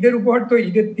 ঈদের উপহার তো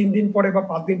ঈদের 3 দিন পরে বা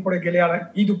 5 দিন পরে গেলে আর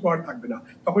ঈদ উপহার থাকবে না,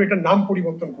 তখন এটা নাম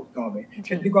পরিবর্তন করতে হবে,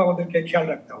 সেদিকেও আমাদেরকে খেয়াল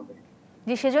রাখতে হবে।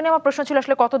 জি, সেজন্য আমার প্রশ্ন ছিল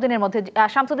আসলে কতদিনের মধ্যে।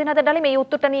 শামসুদ্দিন হায়দার ডালিম, এই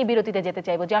উত্তরটা নিয়ে বিরতিতে যেতে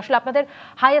চাইবো যে আসলে আপনাদের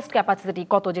হাইয়েস্ট ক্যাপাসিটি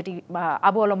কত, যেটি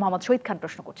আবু আলম মোহাম্মদ শহীদ খান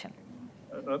প্রশ্ন করছেন।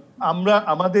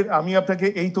 আমি আপনাকে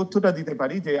এই তথ্যটা দিতে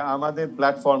পারি যে আমাদের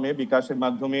প্ল্যাটফর্মে বিকাশের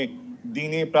মাধ্যমে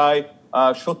দিনে প্রায়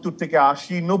 70 থেকে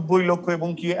 80-90 লক্ষ এবং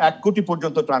কি 1 কোটি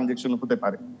পর্যন্ত ট্রানজেকশন হতে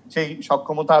পারে, সেই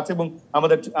সক্ষমতা আছে এবং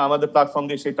আমাদের প্ল্যাটফর্ম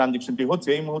দিয়ে সেই ট্রানজেকশনটি হচ্ছে।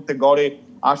 এই মুহূর্তে গড়ে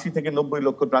 80 থেকে 90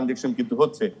 লক্ষ ট্রানজেকশন কিন্তু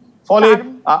হচ্ছে। ফলে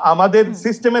আমাদের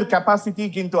সিস্টেমের ক্যাপাসিটি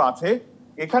কিন্তু আছে।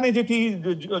 এখানে যেটি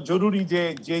জরুরি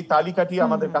যে তালিকাটি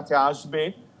আমাদের কাছে আসবে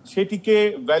সেটিকে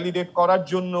ভ্যালিডেট করার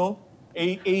জন্য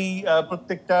এই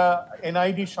প্রত্যেকটা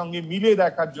এনআইডির সঙ্গে মিলে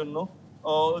দেখার জন্য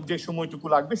যে সময়টুকু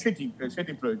লাগবে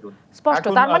সেটি প্রয়োজন। স্পষ্ট,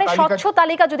 তার মানে স্বচ্ছ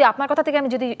তালিকা, যদি আপনার কথা থেকে আমি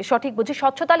যদি সঠিক বুঝি,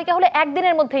 স্বচ্ছ তালিকা হলে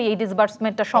একদিনের মধ্যে এই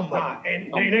ডিসবার্সমেন্টটা সম্ভব।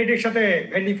 এনআইডির সাথে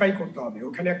ভেরিফাই করতে হবে,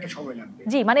 ওখানে একটা সময় লাগবে।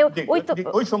 জি, মানে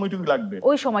ওই সময়টুকু লাগবে।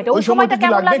 ওই সময়টা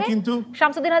কেমন লাগে কিন্তু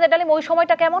শামসুদ্দিন হায়দার ডালিম, ওই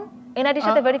সময়টা কেমন এনআইডির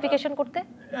সাথে ভেরিফিকেশন করতে?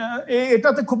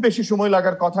 এটাতে খুব বেশি সময়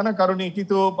লাগার কথা না, কারণ এটি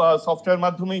তো সফটওয়্যার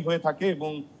মাধ্যমেই হয়ে থাকে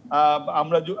এবং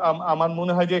আমার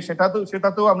মনে হয় যে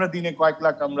সেটাতেও আমরা দিনে কয়েক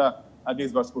লাখ আমরা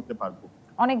ডিসবার্স করতে পারবো।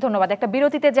 অনেক ধন্যবাদ। একটা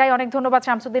বিরতিতে যাই। অনেক ধন্যবাদ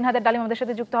শামসুদ্দিন হায়দার ডালিম আমাদের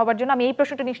সাথে যুক্ত হওয়ার জন্য। আমি এই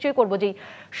প্রশ্নটা নিশ্চয়ই করবো যে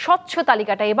স্বচ্ছ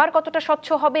তালিকাটা এবার কতটা স্বচ্ছ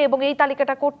হবে এবং এই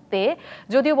তালিকাটা করতে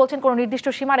যদিও বলছেন কোনো নির্দিষ্ট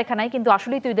সীমারেখা নাই, কিন্তু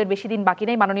আসলেই তো ঈদের বেশি দিন বাকি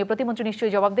নেই। মাননীয় প্রতিমন্ত্রী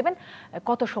নিশ্চয়ই জবাব দেবেন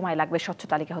কত সময় লাগবে স্বচ্ছ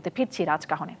তালিকা হতে। ফিরছি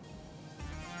রাজকাহনে।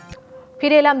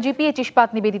 ফিরে এলাম জিপিএইচ ইস্পাত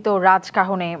নিবেদিত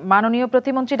রাজকাহনে। মাননীয়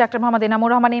প্রতিমন্ত্রী ডাক্তার মোহাম্মদ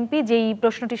এনামুর রহমান এমপি যেই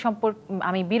প্রশ্নটি সম্পর্কে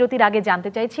আমি বিরতির আগে জানতে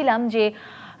চাইছিলাম,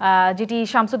 যেটি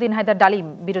শামসুদ্দিন হায়দার ডালিম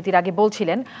বিরতির আগে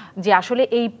বলছিলেন যে আসলে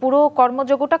এই পুরো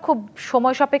কর্মযজ্ঞটা খুব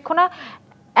সময় সাপেক্ষ না,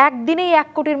 একদিনেই 1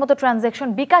 কোটির মতো ট্রানজ্যাকশন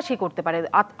বিকাশই করতে পারে,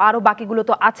 আরো বাকিগুলো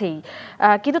তো আছেই,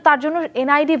 কিন্তু তার জন্য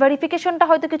এনআইডি ভেরিফিকেশনটা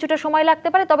হয়তো কিছুটা সময় লাগতে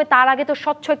পারে। তবে তার আগে তো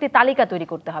স্বচ্ছ একটি তালিকা তৈরি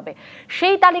করতে হবে।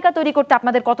 সেই তালিকা তৈরি করতে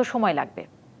আপনাদের কত সময় লাগবে?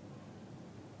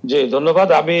 জি ধন্যবাদ।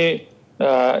 আমি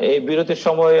এই বিরতির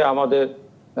সময় আমাদের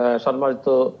সম্মানিত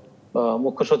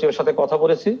মুখ্য সচিবের সাথে কথা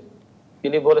বলেছি।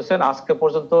 তিনি বলেছেন আজকে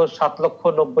পর্যন্ত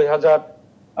 7,90,000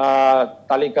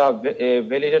 তালিকা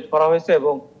ভ্যালিডেট করা হয়েছে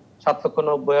এবং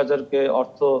 7,90,000-কে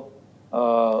অর্থ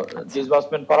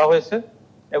ডিসবার্সমেন্ট করা হয়েছে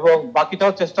এবং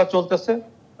বাকিটাও চেষ্টা চলতেছে।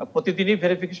 প্রতিদিনই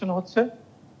ভেরিফিকেশন হচ্ছে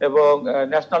এবং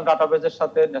ন্যাশনাল ডাটাবেজের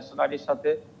সাথে, ন্যাশনাল আইডির সাথে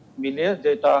মিলিয়ে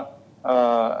যেটা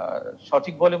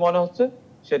সঠিক বলে মনে হচ্ছে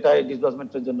সেটাই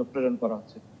ডিসবার্সমেন্টের জন্য প্রেরণ করা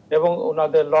হচ্ছে এবং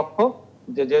ওনাদের লক্ষ্য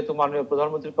যে যেহেতু মাননীয়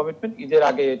প্রধানমন্ত্রীর কমিটমেন্ট ঈদের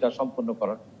আগে এটা সম্পন্ন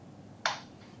করার।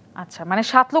 আচ্ছা, মানে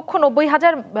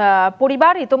 7,90,000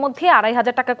 পরিবার ইতোমধ্যে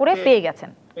 2,500 টাকা করে পেয়ে গেছেন।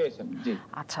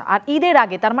 আচ্ছা, আর ঈদের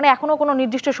আগে তার মানে এখনো কোনো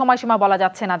নির্দিষ্ট সময়সীমা বলা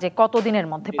যাচ্ছে না যে কত দিনের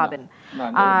মধ্যে পাবেন,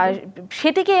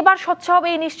 সেটি কি এবার স্বচ্ছ হবে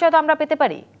এই নিশ্চয়তা আমরা পেতে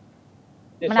পারি?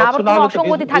 মানে আবার কোনো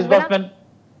অসঙ্গতি থাকবে না?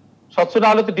 স্বচ্ছ না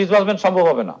হলে তো ডিসবার্সমেন্ট সম্ভব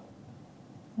হবে না।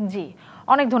 জি,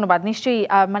 অনেক ধন্যবাদ। নিশ্চয়ই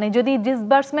মানে যদি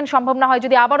ডিসবার্সমেন্ট সম্ভব না হয়,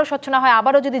 যদি আবারও স্বচ্ছ না হয়,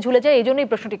 আবারও যদি ঝুলে যায়, এই জন্যই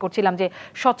প্রশ্নটি করছিলাম যে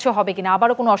স্বচ্ছ হবে কিনা,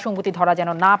 আবারও কোনো অসঙ্গতি ধরা যেন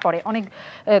না পড়ে। অনেক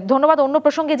ধন্যবাদ। অন্য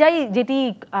প্রসঙ্গে যাই, যেটি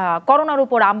করোনার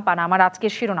উপর আমপানা, আমার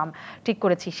আজকের শিরোনাম ঠিক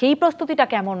করেছি। সেই প্রস্তুতিটা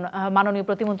কেমন মাননীয়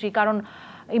প্রতিমন্ত্রী? কারণ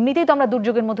এমনিতেই তো আমরা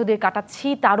দুর্যোগের মধ্য দিয়ে কাটাচ্ছি,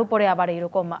 তার উপরে আবার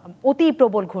এরকম অতি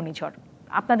প্রবল ঘূর্ণিঝড়,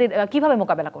 আপনাদের কিভাবে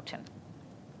মোকাবেলা করছেন?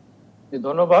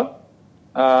 ধন্যবাদ।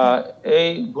 এই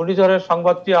ঘূর্ণিঝড়ের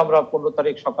সংবাদটি আমরা 15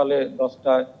 তারিখ সকালে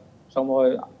 10টায় সময়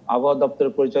আবহাওয়া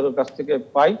দপ্তরের পরিচালকের কাছ থেকে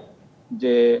পাই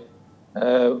যে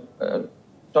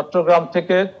চট্টগ্রাম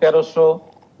থেকে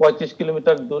 1335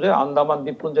 কিলোমিটার দূরে আন্দামান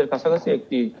দ্বীপপুঞ্জের কাছাকাছি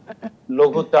একটি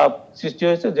লঘুচাপ সৃষ্টি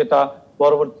হয়েছে, যেটা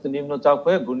পরবর্তীতে নিম্নচাপ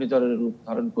হয়ে ঘূর্ণিঝড়ের রূপ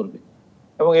ধারণ করবে।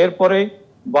 এবং এরপরেই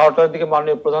 12টার দিকে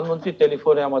মাননীয় প্রধানমন্ত্রী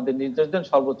টেলিফোনে আমাদের নির্দেশ দেন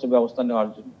সর্বোচ্চ ব্যবস্থা নেওয়ার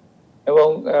জন্য। এবং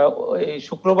এই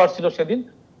শুক্রবার ছিল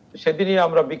সেদিনই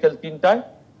আমরা বিকেল 3টায়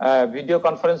ভিডিও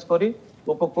কনফারেন্স করি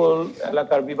উপকূল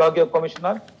এলাকার বিভাগীয়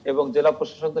কমিশনার এবং জেলা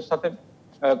প্রশাসকদের সাথে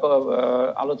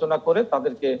আলোচনা করে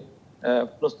তাদেরকে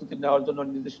প্রস্তুতি নেওয়ার জন্য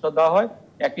নির্দেশনা দেওয়া হয়।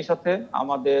 একই সাথে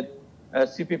আমাদের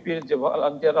সিপিপির যে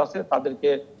ভলান্টিয়ার আছে তাদেরকে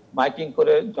মাইকিং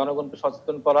করে জনগণকে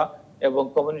সচেতন করা এবং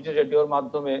কমিউনিটি রেডিওর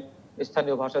মাধ্যমে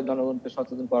স্থানীয় ভাষায় জনগণকে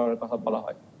সচেতন করার কথা বলা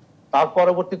হয়। তার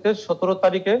পরবর্তীতে 17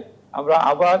 তারিখে আমরা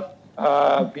আবার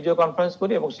ভিডিও কনফারেন্স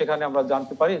করি এবং সেখানে আমরা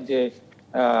জানতে পারি যে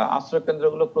আশ্রয়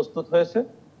কেন্দ্রগুলো প্রস্তুত হয়েছে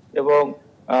এবং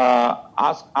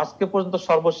আজকে পর্যন্ত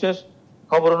সর্বশেষ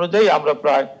খবর অনুযায়ী আমরা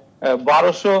প্রায়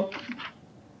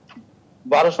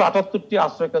 1278টি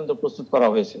আশ্রয় কেন্দ্র প্রস্তুত করা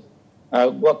হয়েছে।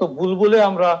 গত বুলবুলে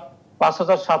আমরা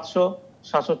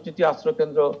 5,767টি আশ্রয়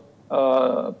কেন্দ্র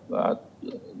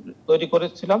তৈরি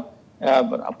করেছিলাম,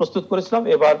 প্রস্তুত করেছিলাম।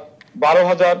 এবার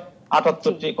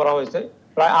 12,078টি করা হয়েছে,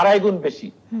 প্রায় 2.5 গুণ বেশি।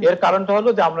 এর কারণটা হলো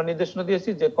যে আমরা নির্দেশনা দিয়েছি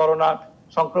যে করোনা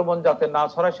সংক্রমণ যাতে না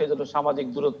ছড়ায় সেই জন্য সামাজিক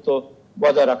দূরত্ব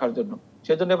বজায় রাখার জন্য।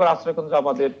 সেজন্য এবার আশ্রয় কেন্দ্র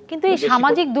আমাদের। কিন্তু এই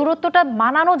সামাজিক দূরত্বটা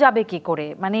মানানো যাবে কি করে?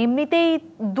 মানে এমনিতেই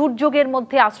দুর্যোগের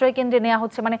মধ্যে আশ্রয় কেন্দ্রে নেওয়া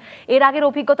হচ্ছে, মানে এর আগের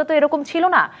অভিজ্ঞতা তো এরকম ছিল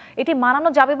না। এটি মানানো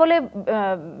যাবে বলে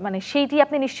মানে সেইটি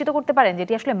আপনি নিশ্চিত করতে পারেন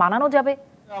যেটি আসলে মানানো যাবে?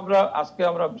 আজকে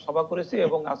আমরা সভা করেছি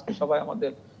এবং আজকে সবাই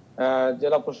আমাদের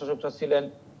জেলা প্রশাসকরা ছিলেন,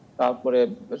 তারপরে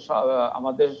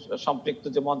আমাদের সম্পৃক্ত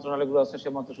যে মন্ত্রণালয়গুলো আছে সে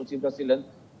মন্ত্র সচিবরা ছিলেন,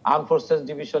 আর্ম ফোর্সেস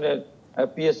ডিভিশনের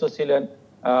পিএসও ছিলেন,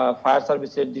 ফায়ার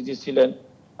সার্ভিসের ডিজি ছিলেন,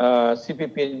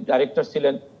 সিপিপি ডাইরেক্টর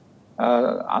ছিলেন,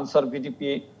 আনসার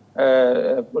ভিডিপি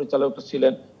পরিচালক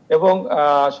ছিলেন এবং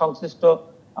সংশ্লিষ্ট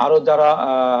আরো যারা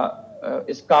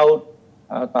স্কাউট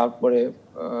তারপরে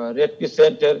রেড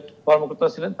ক্রিসেন্টের কর্মকর্তা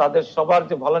ছিলেন, তাদের সবার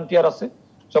যে ভলান্টিয়ার আছে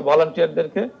সব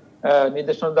ভলান্টিয়ারদেরকে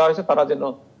নির্দেশনা দেওয়া হয়েছে তারা যেন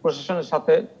প্রশাসনের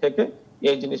সাথে থেকে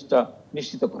এই জিনিসটা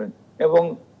নিশ্চিত করেন এবং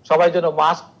সবাই যেন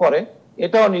মাস্ক পরে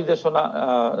এটাও নির্দেশনা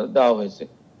দেওয়া হয়েছে।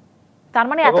 তার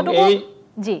মানে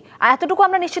এতটুকু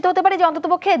আমরা নিশ্চিত হতে পারি যে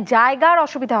অন্ততপক্ষে জায়গার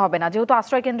অসুবিধা হবে না, যেহেতু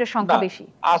আশ্রয় কেন্দ্রের সংখ্যা বেশি।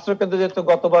 আশ্রয় কেন্দ্র যেহেতু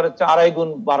গতবার 2.5 গুণ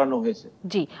বাড়ানো হয়েছে।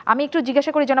 জি, আমি একটু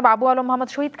জিজ্ঞাসা করি জনাব আবু আলম মোহাম্মদ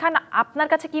শহীদ খান, আপনার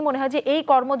কাছে কি মনে হয় যে এই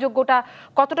কর্মযোগ্যটা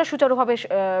কতটা সুচারুভাবে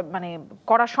মানে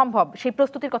করা সম্ভব? সেই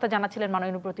প্রস্তুতির কথা জানাচ্ছিলেন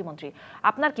মাননীয় প্রতিমন্ত্রী,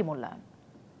 আপনার কি মূল্যায়ন?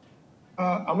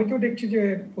 আমি তো দেখছি যে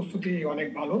প্রস্তুতি অনেক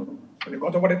ভালো, মানে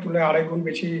গতবারের তুলনায় 2.5 গুণ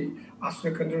বেশি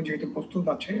আশ্রয় কেন্দ্র যেহেতু প্রস্তুত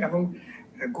আছে এবং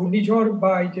ঘূর্ণিঝড়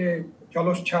বা এই যে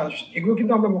জলোচ্ছ্বাস এগুলো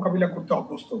কিন্তু আমরা মোকাবিলা করতে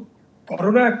অভ্যস্ত।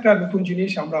 করোনা একটা নতুন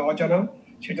জিনিস, আমরা অজানা,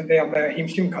 সেটাতে আমরা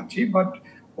হিমশিম খাচ্ছি, বাট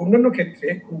অন্যান্য ক্ষেত্রে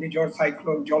ঘূর্ণিঝড়,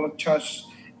 সাইক্লোন, জলোচ্ছ্বাস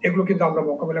এগুলো কিন্তু আমরা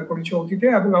মোকাবেলা করেছি অতীতে,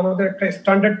 এবং আমাদের একটা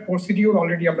স্ট্যান্ডার্ড প্রসিডিউর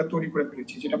অলরেডি আমরা তৈরি করে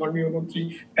ফেলেছি, যেটা মাননীয় মন্ত্রী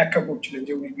ব্যাখ্যা করছিলেন,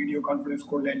 যে উনি ভিডিও কনফারেন্স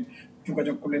করলেন,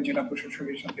 যোগাযোগ করলেন জেলা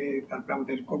প্রশাসকের সাথে, তারপরে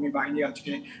আমাদের কর্মী বাহিনী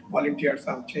আছে, ভলেন্টিয়ার্স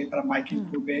আছে, তারা মাইকিং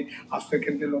করবে, আশ্রয়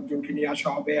কেন্দ্রের লোকজনকে নিয়ে আসা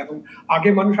হবে। এবং আগে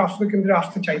মানুষ আশ্রয় কেন্দ্রে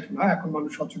আসতে চাইতো না, এখন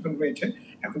মানুষ সচেতন হয়েছে,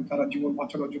 এখন তারা জীবন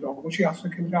বাঁচানোর জন্য অবশ্যই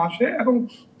আশ্রয় কেন্দ্রে আসে, এবং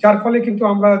যার ফলে কিন্তু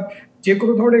আমরা যে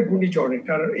কোনো ধরনের ঘূর্ণিঝড়,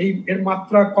 এর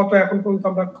মাত্রা কত এখন পর্যন্ত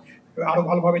আমরা আরো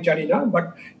ভালোভাবে জানি না, বাট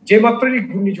যে মাত্রারই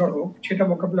ঘূর্ণিঝড় হোক সেটা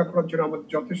মোকাবিলা করার জন্য আমাদের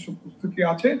যথেষ্ট প্রস্তুতি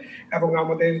আছে, এবং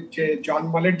আমাদের যে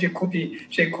জানমালের যে ক্ষতি,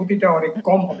 সেই ক্ষতিটা অনেক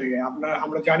কম হবে।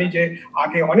 আমরা জানি যে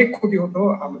আগে অনেক ক্ষতি হতো,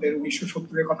 আমাদের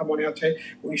 1970-এর কথা মনে আছে,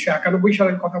 1991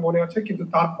 সালের কথা মনে আছে, কিন্তু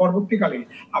তার পরবর্তীকালে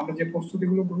আমরা যে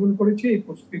প্রস্তুতিগুলো গ্রহণ করেছি, এই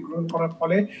প্রস্তুতি গ্রহণ করার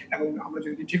ফলে, এবং আমরা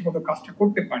যদি ঠিকমতো কাজটা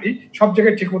করতে পারি, সব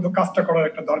জায়গায় ঠিকমতো কাজটা করার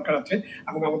একটা দরকার আছে,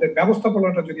 এবং আমাদের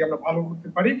ব্যবস্থাপনাটা যদি আমরা ভালো করতে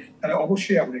পারি, তাহলে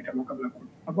অবশ্যই আমরা এটা মোকাবিলা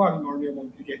করতে পারবো। আমি মাননীয়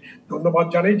মন্ত্রীকে ধন্যবাদ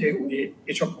জানাই যে উনি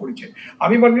এসব করেছেন।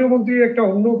 আমি মাননীয় মন্ত্রীর একটা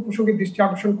অন্য প্রসঙ্গে দৃষ্টি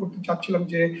আকর্ষণ করতে চাচ্ছিলাম,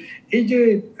 যে এই যে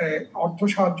অর্থ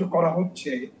সাহায্য করা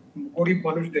হচ্ছে গরিব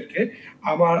মানুষদেরকে,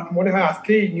 আমার মনে হয়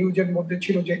আজকে এই নিউজের মধ্যে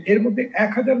ছিল যে এর মধ্যে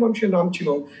 1000 মানুষের নাম ছিল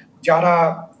যারা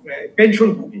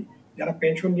পেনশনভোগী, যারা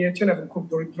পেনশন নিয়েছেন এবং খুব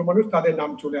দরিদ্র মানুষ, তাদের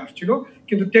নাম চলে আসছিল,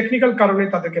 কিন্তু টেকনিক্যাল কারণে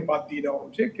তাদেরকে বাদ দিয়ে দেওয়া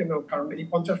হচ্ছে, কেন কারণ এই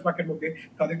 50 লাখের মধ্যে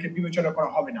তাদেরকে বিবেচনা করা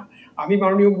হবে না। আমি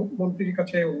মাননীয় মন্ত্রীর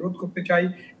কাছে অনুরোধ করতে চাই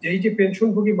যে এই যে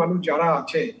পেনশনভোগী মানুষ যারা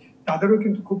আছে, তাদেরও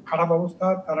কিন্তু খুব খারাপ অবস্থা,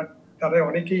 তারা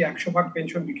অনেকেই 100 ভাগ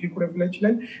পেনশন বিক্রি করে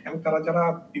ফেলেছিলেন, এবং তারা যারা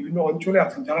বিভিন্ন অঞ্চলে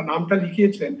আছেন, যারা নামটা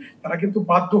লিখিয়েছিলেন, তারা কিন্তু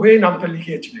বাধ্য হয়ে নামটা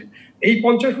লিখিয়েছিলেন। এই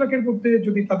 50 লাখের মধ্যে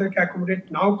যদি তাদেরকে অ্যাকোমোডেট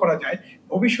নাও করা যায়,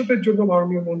 ভবিষ্যতের জন্য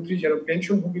মাননীয় মন্ত্রী যেন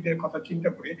পেনশনভোগীদের কথা চিন্তা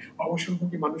করে,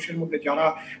 অবসরভোগী মানুষের মধ্যে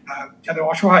যারা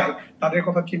অসহায়, তাদের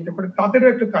কথা চিন্তা করে,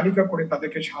 তাদেরও একটা তালিকা করে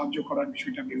তাদেরকে সাহায্য করার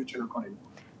বিষয়টা বিবেচনা করেন।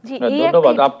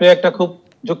 ধন্যবাদ। আপনি একটা খুব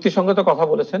যুক্তিসঙ্গত কথা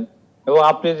বলেছেন, এবং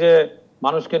আপনি যে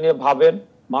মানুষকে নিয়ে ভাবেন,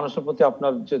 মানুষের প্রতি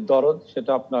আপনার যে দরদ,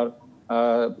 সেটা আপনার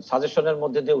সাজেশনের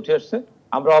মধ্যে দিয়ে উঠে এসছে।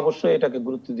 আমরা অবশ্যই এটাকে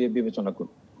গুরুত্ব দিয়ে বিবেচনা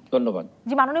করব। ধন্যবাদ।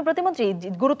 জি, মাননীয় প্রতিমন্ত্রী,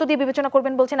 গুরুত্ব দিয়ে বিবেচনা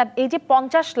করবেন বলছেন, এই যে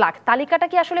 50 লাখ তালিকাটা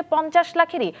কি আসলে 50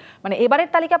 লাখেরই, মানে এবারের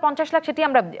তালিকা 50 লাখ সেটি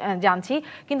আমরা জানছি,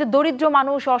 কিন্তু দরিদ্র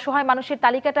মানুষ, অসহায় মানুষের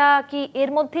তালিকাটা কি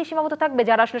এর মধ্যেই সীমাবদ্ধ থাকবে,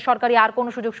 যারা আসলে সরকারি আর কোনো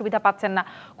সুযোগ সুবিধা পাচ্ছেন না,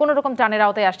 কোনো রকম ত্রাণের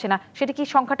আওতায় আসছে না, সেটা কি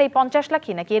সংখ্যাটাই 50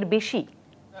 লাখই নাকি এর বেশি?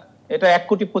 এটা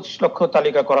 1,25,00,000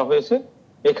 তালিকা করা হয়েছে।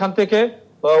 এখান থেকে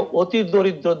অতি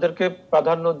দরিদ্রদেরকে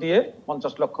প্রাধান্য দিয়ে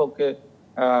 50 লক্ষকে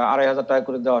 2,500 টাকা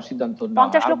করে দেওয়ার সিদ্ধান্ত নেওয়া।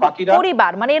 50 লক্ষ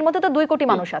পরিবার, মানে এর মধ্যে তো 2 কোটি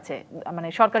মানুষ আছে, মানে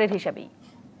সরকারের হিসাবেই।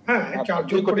 হ্যাঁ, 4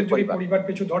 কোটি পরিবার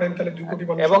পিছু ধরেন, তাহলে 2 কোটি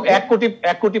মানুষ, এবং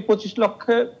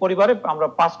 1,25,00,000 পরিবারে আমরা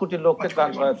 5 কোটি লোককে ত্রাণ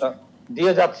সহায়তা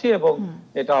দিয়ে যাচ্ছি, এবং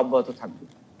এটা অব্যাহত থাকবে।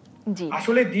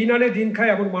 আসলে দিন আনে দিন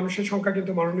খায় এমন মানুষের সংখ্যা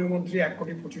কিন্তু মাননীয় মন্ত্রী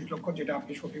 1,25,00,000, যেটা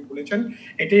আপনি সঠিক বলেছেন।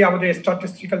 এটাই আমাদের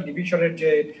স্ট্যাটিস্টিক্যাল ডিভিশনের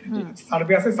যে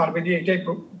সার্ভে আছে, সার্ভে দিয়ে এটাই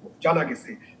জানা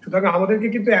গেছে। সুতরাং আমাদেরকে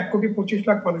কিন্তু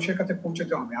 1,25,00,000 মানুষের কাছে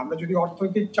পৌঁছতে হবে। আমরা যদি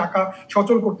অর্থনৈতিক চাকা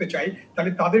সচল করতে চাই,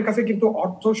 তাহলে তাদের কাছে কিন্তু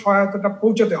অর্থ সহায়তাটা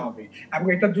পৌঁছতে হবে, এবং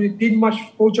এটা যদি 3 মাস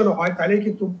পৌঁছানো হয়, তাহলে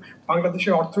কিন্তু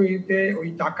বাংলাদেশের অর্থনীতিতে ওই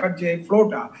টাকার যে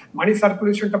ফ্লোটা, মানি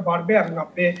সার্কুলেশনটা বাড়বে, এবং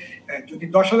আপনি যদি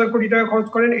 10,000 কোটি টাকা খরচ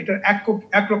করেন, এটার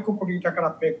 1 লক্ষ কোটি টাকার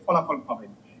আপনি ফলাফল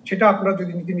পাবেন। সেটা আপনারা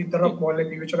যদি নীতি নির্ধারক মহলে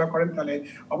বিবেচনা করেন, তাহলে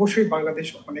অবশ্যই বাংলাদেশ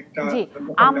অনেকটা।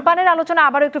 আমপানের আলোচনা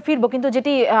আবারও একটু ফিরবো, কিন্তু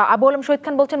যেটি আবু আলম শহীদ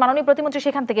খান বলছেন মাননীয় প্রতিমন্ত্রী,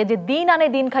 সেখান থেকে যে দিন আনে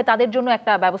দিন খায় তাদের জন্য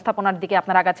একটা ব্যবস্থাপনার দিকে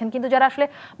আপনারা আগাচ্ছেন, কিন্তু যারা আসলে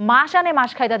মাস আনে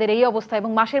মাস খায় তাদের এই অবস্থা, এবং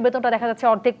মাসের বেতনটা দেখা যাচ্ছে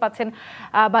অর্ধেক পাচ্ছেন,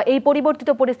 বা এই পরিবর্তিত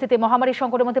পরিস্থিতি মহামারী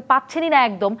সংকটের মধ্যে পাচ্ছেনই না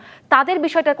একদম, তাদের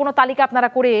বিষয়টা কোনো তালিকা আপনারা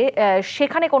করে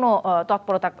সেখানে কোনো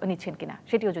তৎপরতা নিচ্ছেন কিনা,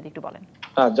 সেটিও যদি একটু বলেন।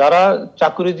 যারা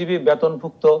চাকরিজীবী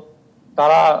বেতনভুক্ত,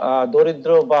 তারা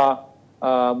দরিদ্র বা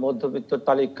মধ্যবিত্ত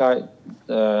তালিকায়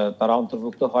তারা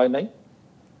অন্তর্ভুক্ত হয় নাই।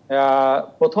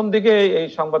 প্রথম দিকে এই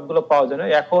সংবাদগুলো পাওয়া যায় না,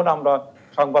 এখন আমরা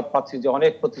সংবাদ পাচ্ছি যে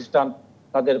অনেক প্রতিষ্ঠান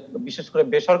তাদের, বিশেষ করে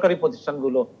বেসরকারি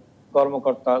প্রতিষ্ঠানগুলো,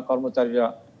 কর্মচারীরা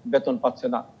বেতন পাচ্ছে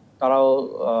না, তারাও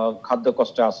খাদ্য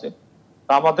কষ্টে আছে।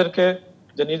 তা আমাদেরকে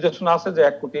যে নির্দেশনা আছে যে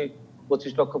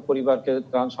 1,25,00,000 পরিবারকে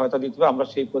ত্রাণ সহায়তা দিতে হবে, আমরা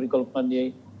সেই পরিকল্পনা নিয়ে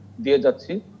দিয়ে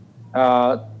যাচ্ছি।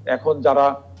 এখন যারা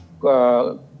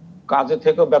কাজে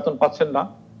থেকেও বেতন পাচ্ছেন না,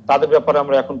 তাদের ব্যাপারে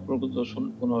আমরা এখন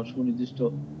কোনো সুনির্দিষ্ট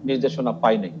নির্দেশনা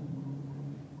পাই নাই।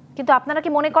 কিন্তু আপনারা কি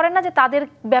মনে করেন না যে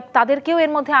তাদেরকেও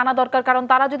এর মধ্যে আনা দরকার? কারণ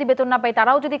তারা যদি বেতন না পায়,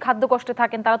 তারাও যদি খাদ্য কষ্টে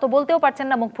থাকেন, তারা তো বলতেও পারছেন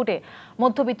না মুখ ফুটে,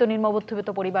 মধ্যবিত্ত নিম্নমধ্যবিত্ত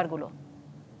পরিবারগুলো।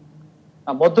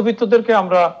 মধ্যবিত্তদেরকে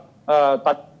আমরা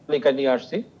তালিকা নিয়ে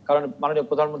আসছি, কারণ মাননীয়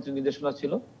প্রধানমন্ত্রীর নির্দেশনা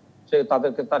ছিল,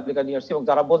 তাদেরকে তালিকা নিয়ে আসছি, এবং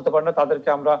যারা বলতে পারে না তাদেরকে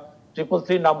আমরা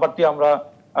 333 নাম্বারটি আমরা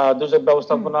দুর্যোগ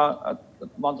ব্যবস্থাপনা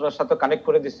মন্ত্রণালয়ের সাথে কানেক্ট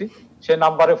করে দিছি। সেই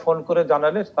নাম্বারে ফোন করে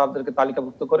জানালে তাদেরকে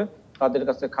তালিকাভুক্ত করে তাদের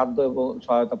কাছে খাদ্য এবং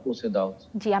সহায়তা পৌঁছে দেওয়া হচ্ছে।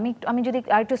 জি, আমি যদি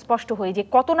আরেকটু স্পষ্ট হই যে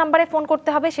কত নাম্বারে ফোন করতে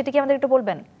হবে সেটা কি আমাদের একটু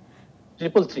বলবেন?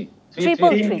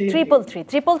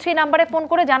 333 নাম্বারে ফোন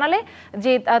করে জানালে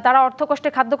যে তারা অর্থ কষ্টে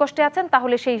খাদ্য কষ্টে আছেন,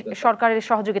 তাহলে সেই সরকারের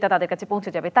সহযোগিতা তাদের কাছে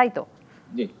পৌঁছে যাবে, তাই তো?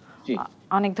 জি জি।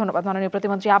 অনেক ধন্যবাদ মাননীয়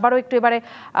প্রতিমন্ত্রী। আবারও একটু এবারে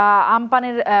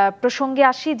আমপানের প্রসঙ্গে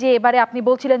আসি, যে এবারে আপনি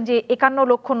বলছিলেন যে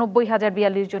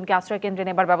 51,90,042 জনকে আশ্রয় কেন্দ্রে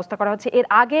নেবার ব্যবস্থা করা হচ্ছে। এর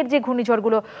আগের যে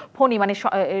ঘূর্ণিঝড়গুলো ফণী, মানে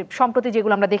সম্প্রতি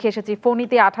যেগুলো আমরা দেখে এসেছি,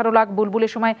 ফণীতে 18 লাখ,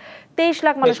 বুলবুলের সময় 23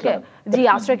 লাখ মানুষকে জি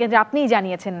আশ্রয় কেন্দ্রে আপনিই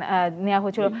জানিয়েছেন নেওয়া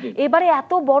হয়েছিল। এবারে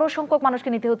এত বড় সংখ্যক মানুষকে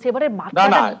নিতে হচ্ছে, এবারে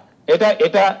না,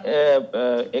 এটা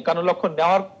 51 লক্ষ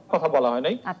নেওয়ার কথা বলা হয়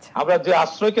নাই। আমরা যে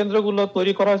আশ্রয় কেন্দ্রগুলো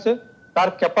তৈরি করা হয়েছে তার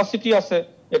ক্যাপাসিটি আছে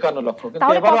 51 লক্ষ,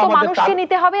 কিন্তু এবারে কত মানুষকে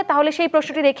নিতে হবে তাহলে সেই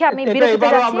প্রশ্নটি রেখে আমি বিরতিতে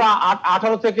যাচ্ছি। আমরা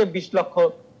 18 থেকে 20 লক্ষ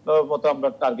মতো আমরা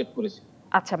টার্গেট করেছি।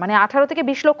 আচ্ছা, মানে 18 থেকে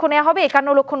 20 লক্ষ নেওয়া হবে,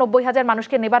 51,90,000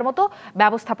 মানুষকে নেবার মতো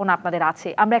ব্যবস্থাপনা আপনাদের আছে।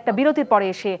 আমরা একটা বিরতির পরে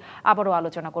এসে আবারও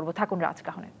আলোচনা করব। থাকুন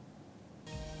রাজকাহনে।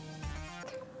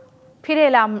 ফিরে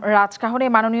এলাম রাজকাহনে।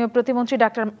 মাননীয় প্রতিমন্ত্রী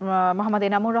ডাক্তার মোহাম্মদ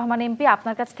এনামুর রহমান এমপি,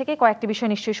 আপনার কাছ থেকে কয়েকটি বিষয়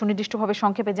নিশ্চয়ই সুনির্দিষ্টভাবে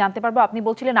সংক্ষেপে জানতে পারবো। আপনি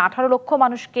বলছিলেন 18 লক্ষ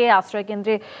মানুষকে আশ্রয়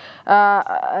কেন্দ্রে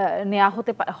নেওয়া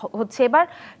হচ্ছে এবার,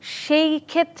 সেই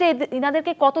ক্ষেত্রে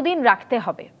ইনাদেরকে কতদিন রাখতে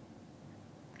হবে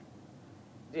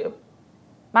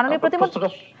মাননীয় প্রতিমন্ত্রী?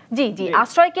 জি জি,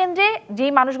 আশ্রয় কেন্দ্রে যে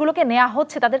মানুষগুলোকে নেওয়া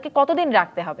হচ্ছে তাদেরকে কতদিন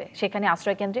রাখতে হবে সেখানে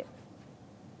আশ্রয় কেন্দ্রে?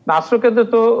 আশ্রয় কেন্দ্রে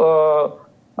তো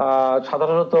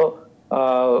সাধারণত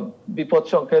বিপদ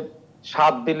সংকেত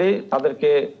 7 দিলেই তাদেরকে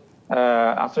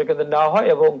আশ্রয় কেন্দ্রে নেওয়া হয়,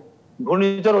 এবং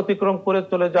ঘূর্ণিঝড় অতিক্রম করে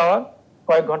চলে যাওয়ার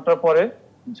কয়েক ঘন্টার পরে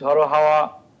ঝড়ো হাওয়া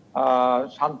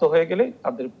শান্ত হয়ে গেলে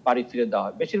তাদের বাড়ি ফিরে দেওয়া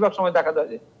হয়। বেশিরভাগ সময় দেখা যায়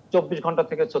যে 24 ঘন্টা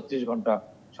থেকে 36 ঘন্টা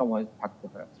সময় থাকতে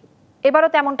হয়। এবারও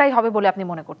তেমনটাই হবে বলে আপনি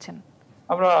মনে করছেন?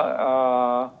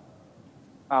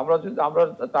 আমরা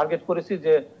টার্গেট করেছি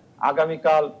যে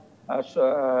আগামীকাল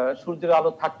সূর্যের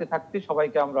আলো থাকতে থাকতে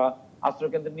সবাইকে আমরা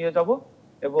আশ্রয় কেন্দ্রে নিয়ে যাব,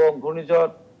 এবং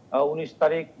ঘূর্ণিঝড় 19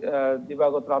 তারিখ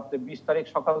দিবাগত রাত্রে 20 তারিখ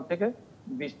সকাল থেকে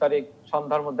 20 তারিখ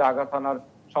সন্ধ্যার মধ্যে আঘাত আনার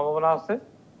সম্ভাবনা আছে।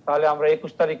 তাহলে আমরা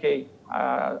 21 তারিখেই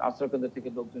আশ্রয় কেন্দ্র থেকে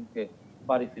লোকজনকে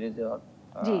বাড়ি ফিরে যাওয়ার।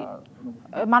 জি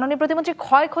মাননীয় প্রতিমন্ত্রী,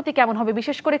 ক্ষয়ক্ষতি কেমন হবে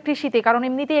বিশেষ করে কৃষিতে? কারণ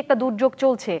এমনিতেই একটা দুর্যোগ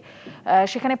চলছে,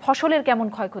 সেখানে ফসলের কেমন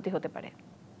ক্ষয়ক্ষতি হতে পারে?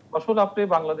 ফসল আপনি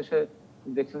বাংলাদেশে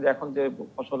দেখছেন যে এখন যে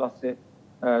ফসল আছে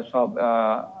সব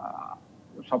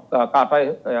কাটায়,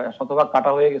 শতভাগ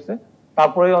কাটা হয়ে গেছে।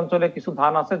 তারপরে অঞ্চলে কিছু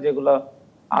ধান আছে যেগুলো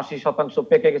 80%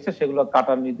 পেকে গেছে, সেগুলো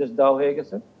কাটার নির্দেশ দেওয়া হয়ে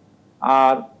গেছে।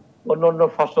 আর অন্য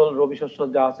ফসল রবি শস্য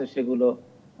যা আছে সেগুলো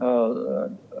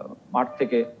মাঠ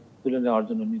থেকে তুলে নেওয়ার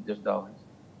জন্য নির্দেশ দেওয়া হয়েছে।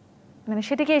 মানে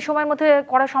সেটা কি এই সময়ের মধ্যে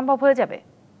করা সম্ভব হয়ে যাবে?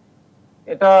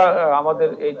 এটা আমাদের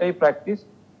এইটাই প্র্যাকটিস।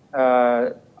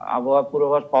 আবহাওয়া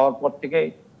পূর্বাভাস পাওয়ার পর থেকেই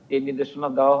এই নির্দেশনা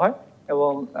দেওয়া হয়,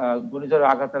 এবং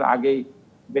ঘূর্ণিঝড়ের আঘাতের আগেই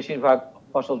বেশিরভাগ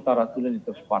ফসল তারা তুলে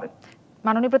নিতে পারে।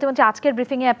 মাননীয় প্রতিমন্ত্রী, আজকের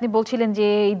ব্রিফিং এ আপনি বলছিলেন যে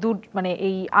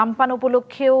এই আমপান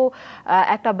উপলক্ষেও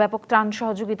একটা ব্যাপক ত্রাণ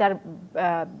সহযোগিতার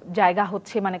জায়গা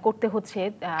হচ্ছে, মানে করতে হচ্ছে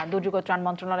দুর্যোগ ত্রাণ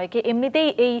মন্ত্রণালয়কে। এমনিতেই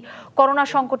এই করোনা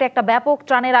সংকটে একটা ব্যাপক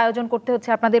ত্রাণের আয়োজন করতে হচ্ছে।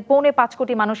 আপনাদের 5.25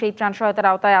 কোটি মানুষ এই ত্রাণ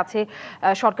সহায়তার আওতায় আছে,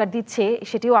 সরকার দিচ্ছে,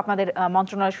 সেটিও আপনাদের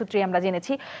মন্ত্রণালয় সূত্রে আমরা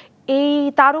জেনেছি।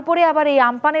 তার উপরে আবার এই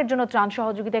আমপানের জন্য ত্রাণ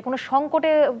সহযোগিতায় কোনো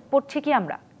সংকটে পড়ছে কি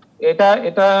আমরা?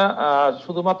 এটা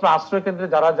শুধুমাত্র আশ্রয়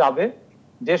কেন্দ্রে যারা যাবে,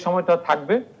 যে সময়টা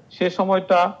থাকবে সে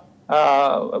সময়টা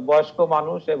বয়স্ক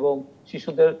মানুষ এবং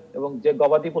শিশুদের এবং যে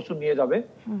গবাদি পশু নিয়ে যাবে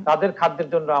তাদের খাদ্যের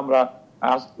জন্য আমরা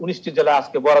 19টি জেলায়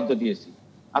আজকে বরাদ্দ দিয়েছি।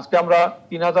 আজকে আমরা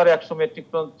 3100 মেট্রিক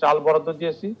টন চাল বরাদ্দ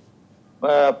দিয়েছি,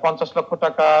 50 লক্ষ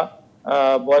টাকা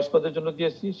বয়স্কদের জন্য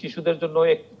দিয়েছি, শিশুদের জন্য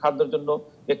খাদ্যের জন্য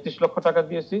 31 লক্ষ টাকা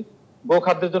দিয়েছি, গো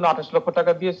খাদ্যের জন্য 28 লক্ষ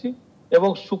টাকা দিয়েছি, এবং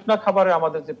শুকনা খাবারে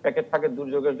আমাদের যে প্যাকেট থাকে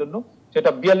দুর্যোগের জন্য সেটা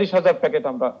 42,000 প্যাকেট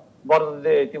আমরা বরাদ্দ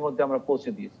ইতিমধ্যে আমরা পৌঁছে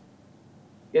দিয়েছি।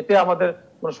 এতে আমাদের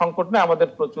কোনো সংকট নেই, আমাদের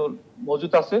প্রচুর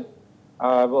মজুত আছে,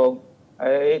 এবং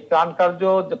এই ত্রাণ কার্য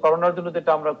করোনার জন্য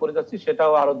যেটা আমরা করে যাচ্ছি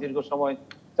সেটাও আরো দীর্ঘ সময়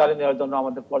চালিয়ে নেওয়ার জন্য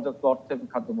আমাদের পর্যাপ্ত অর্থ এবং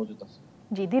খাদ্য মজুত আছে।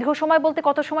 জি, দীর্ঘ সময় বলতে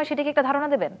কত সময়, সেটাকে একটা ধারণা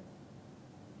দেবেন?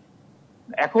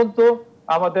 এখন তো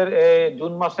আমাদের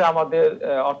জুন মাসে আমাদের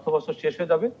অর্থ বছর শেষ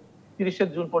হয়ে যাবে, 30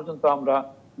 জুন পর্যন্ত আমরা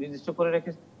নির্দিষ্ট করে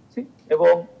রেখেছি,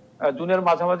 এবং জুনের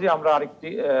মাঝামাঝি আমরা আরেকটি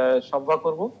সভা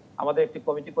করব। আমাদের একটি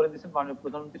কমিটি করে দিয়েছেন মাননীয়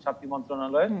প্রধানমন্ত্রী, 7টি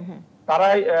মন্ত্রণালয়ে।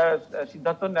 তারাই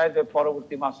সিদ্ধান্ত নেয় যে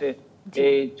পরবর্তী মাসে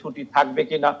এই ছুটি থাকবে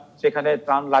কিনা, সেখানে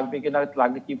ত্রাণ লাগবে কিনা,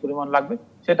 লাগলে কি পরিমাণ লাগবে,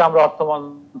 সেটা আমরা অর্থ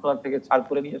মন্ত্রণালয় থেকে ছাড়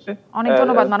করে নিয়ে এসে। অনেক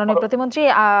ধন্যবাদ মাননীয় প্রতিমন্ত্রী।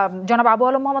 জনাব আবু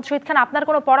আলম মোহাম্মদ শহীদ খান, আপনার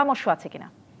কোনো পরামর্শ আছে কিনা?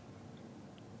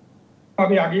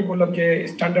 আমি আগেই বললাম যে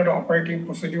স্ট্যান্ডার্ড অপারেটিং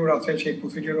প্রসিডিউর আছে, সেই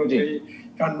প্রসিডিউর অনুযায়ী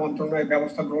ত্রাণ মন্ত্রণালয়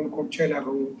ব্যবস্থা গ্রহণ করছেন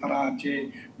এবং তারা যে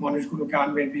মানুষগুলোকে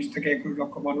আনবেন 20 থেকে 21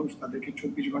 লক্ষ মানুষ, তাদেরকে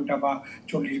 24 ঘন্টা বা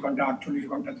 40 ঘন্টা 48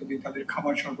 ঘন্টা যদি তাদের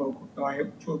খাবার সরবরাহ করতে হয়,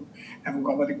 ওষুধ এবং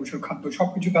গবাদি পশুর খাদ্য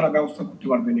সবকিছু তারা ব্যবস্থা করতে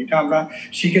পারবেন। এটা আমরা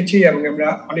শিখেছি এবং আমরা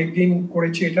অনেকদিন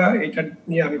করেছি। এটা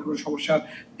নিয়ে আমি কোনো সমস্যা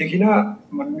দেখি না।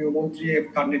 মাননীয় মন্ত্রী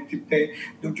তার নেতৃত্বে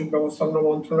দুর্যোগ ব্যবস্থাপনা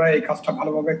মন্ত্রণালয় এই কাজটা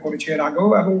ভালোভাবে করেছে এর আগেও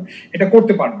এবং এটা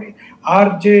করতে পারবে। আর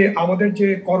যে আমাদের যে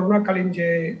করোনাকালীন যে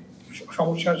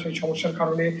সমস্যা, সেই সমস্যার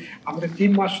কারণে আমাদের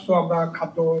 3 মাস তো আমরা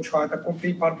খাদ্য সহায়তা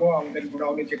করতেই পারবো। আমাদের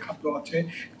গোডাউনে যে খাদ্য আছে,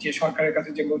 যে সরকারের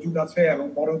কাছে যে মজুদ আছে এবং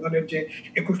বড় ধানের যে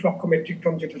 21 লক্ষ মেট্রিক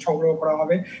টন যেটা সংগ্রহ করা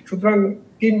হবে, সুতরাং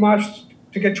 3 মাস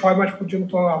থেকে 6 মাস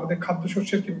পর্যন্ত আমাদের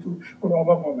খাদ্যশস্যের কিন্তু কোনো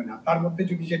অভাব হবে না। তার মধ্যে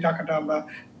যদি যে টাকাটা আমরা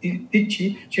দিচ্ছি,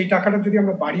 সেই টাকাটা যদি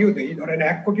আমরা বাড়িয়েও দেই, ধরেন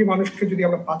 1 কোটি মানুষকে যদি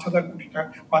আমরা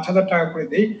 5,000 টাকা করে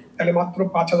দেই, তাহলে মাত্র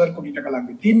 5,000 কোটি টাকা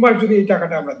লাগবে। 3 মাস যদি এই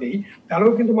টাকাটা আমরা দেই,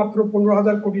 তাহলেও কিন্তু মাত্র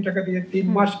 15,000 কোটি টাকা দিয়ে 3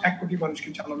 মাস 1 কোটি মানুষকে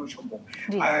চালানো সম্ভব।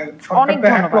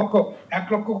 সরকার তো 1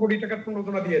 লক্ষ কোটি টাকার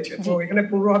প্রণোদনা দিয়েছে, তো এখানে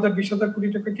 15,000 20,000 কোটি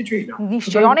টাকা কিছুই না।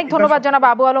 নিশ্চয়ই। অনেক ধন্যবাদ জনাব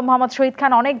আবু আলম মোহাম্মদ শহীদ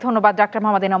খান, অনেক ধন্যবাদ ডাক্তার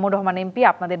মোহাম্মদ এনামুর রহমান এমপি।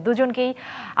 আপনাদের দুজনকেই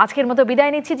আজকের মতো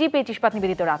বিদায় নিচ্ছি জি 25 ইস্পাত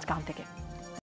নিবেদিত রাজকাহন থেকে।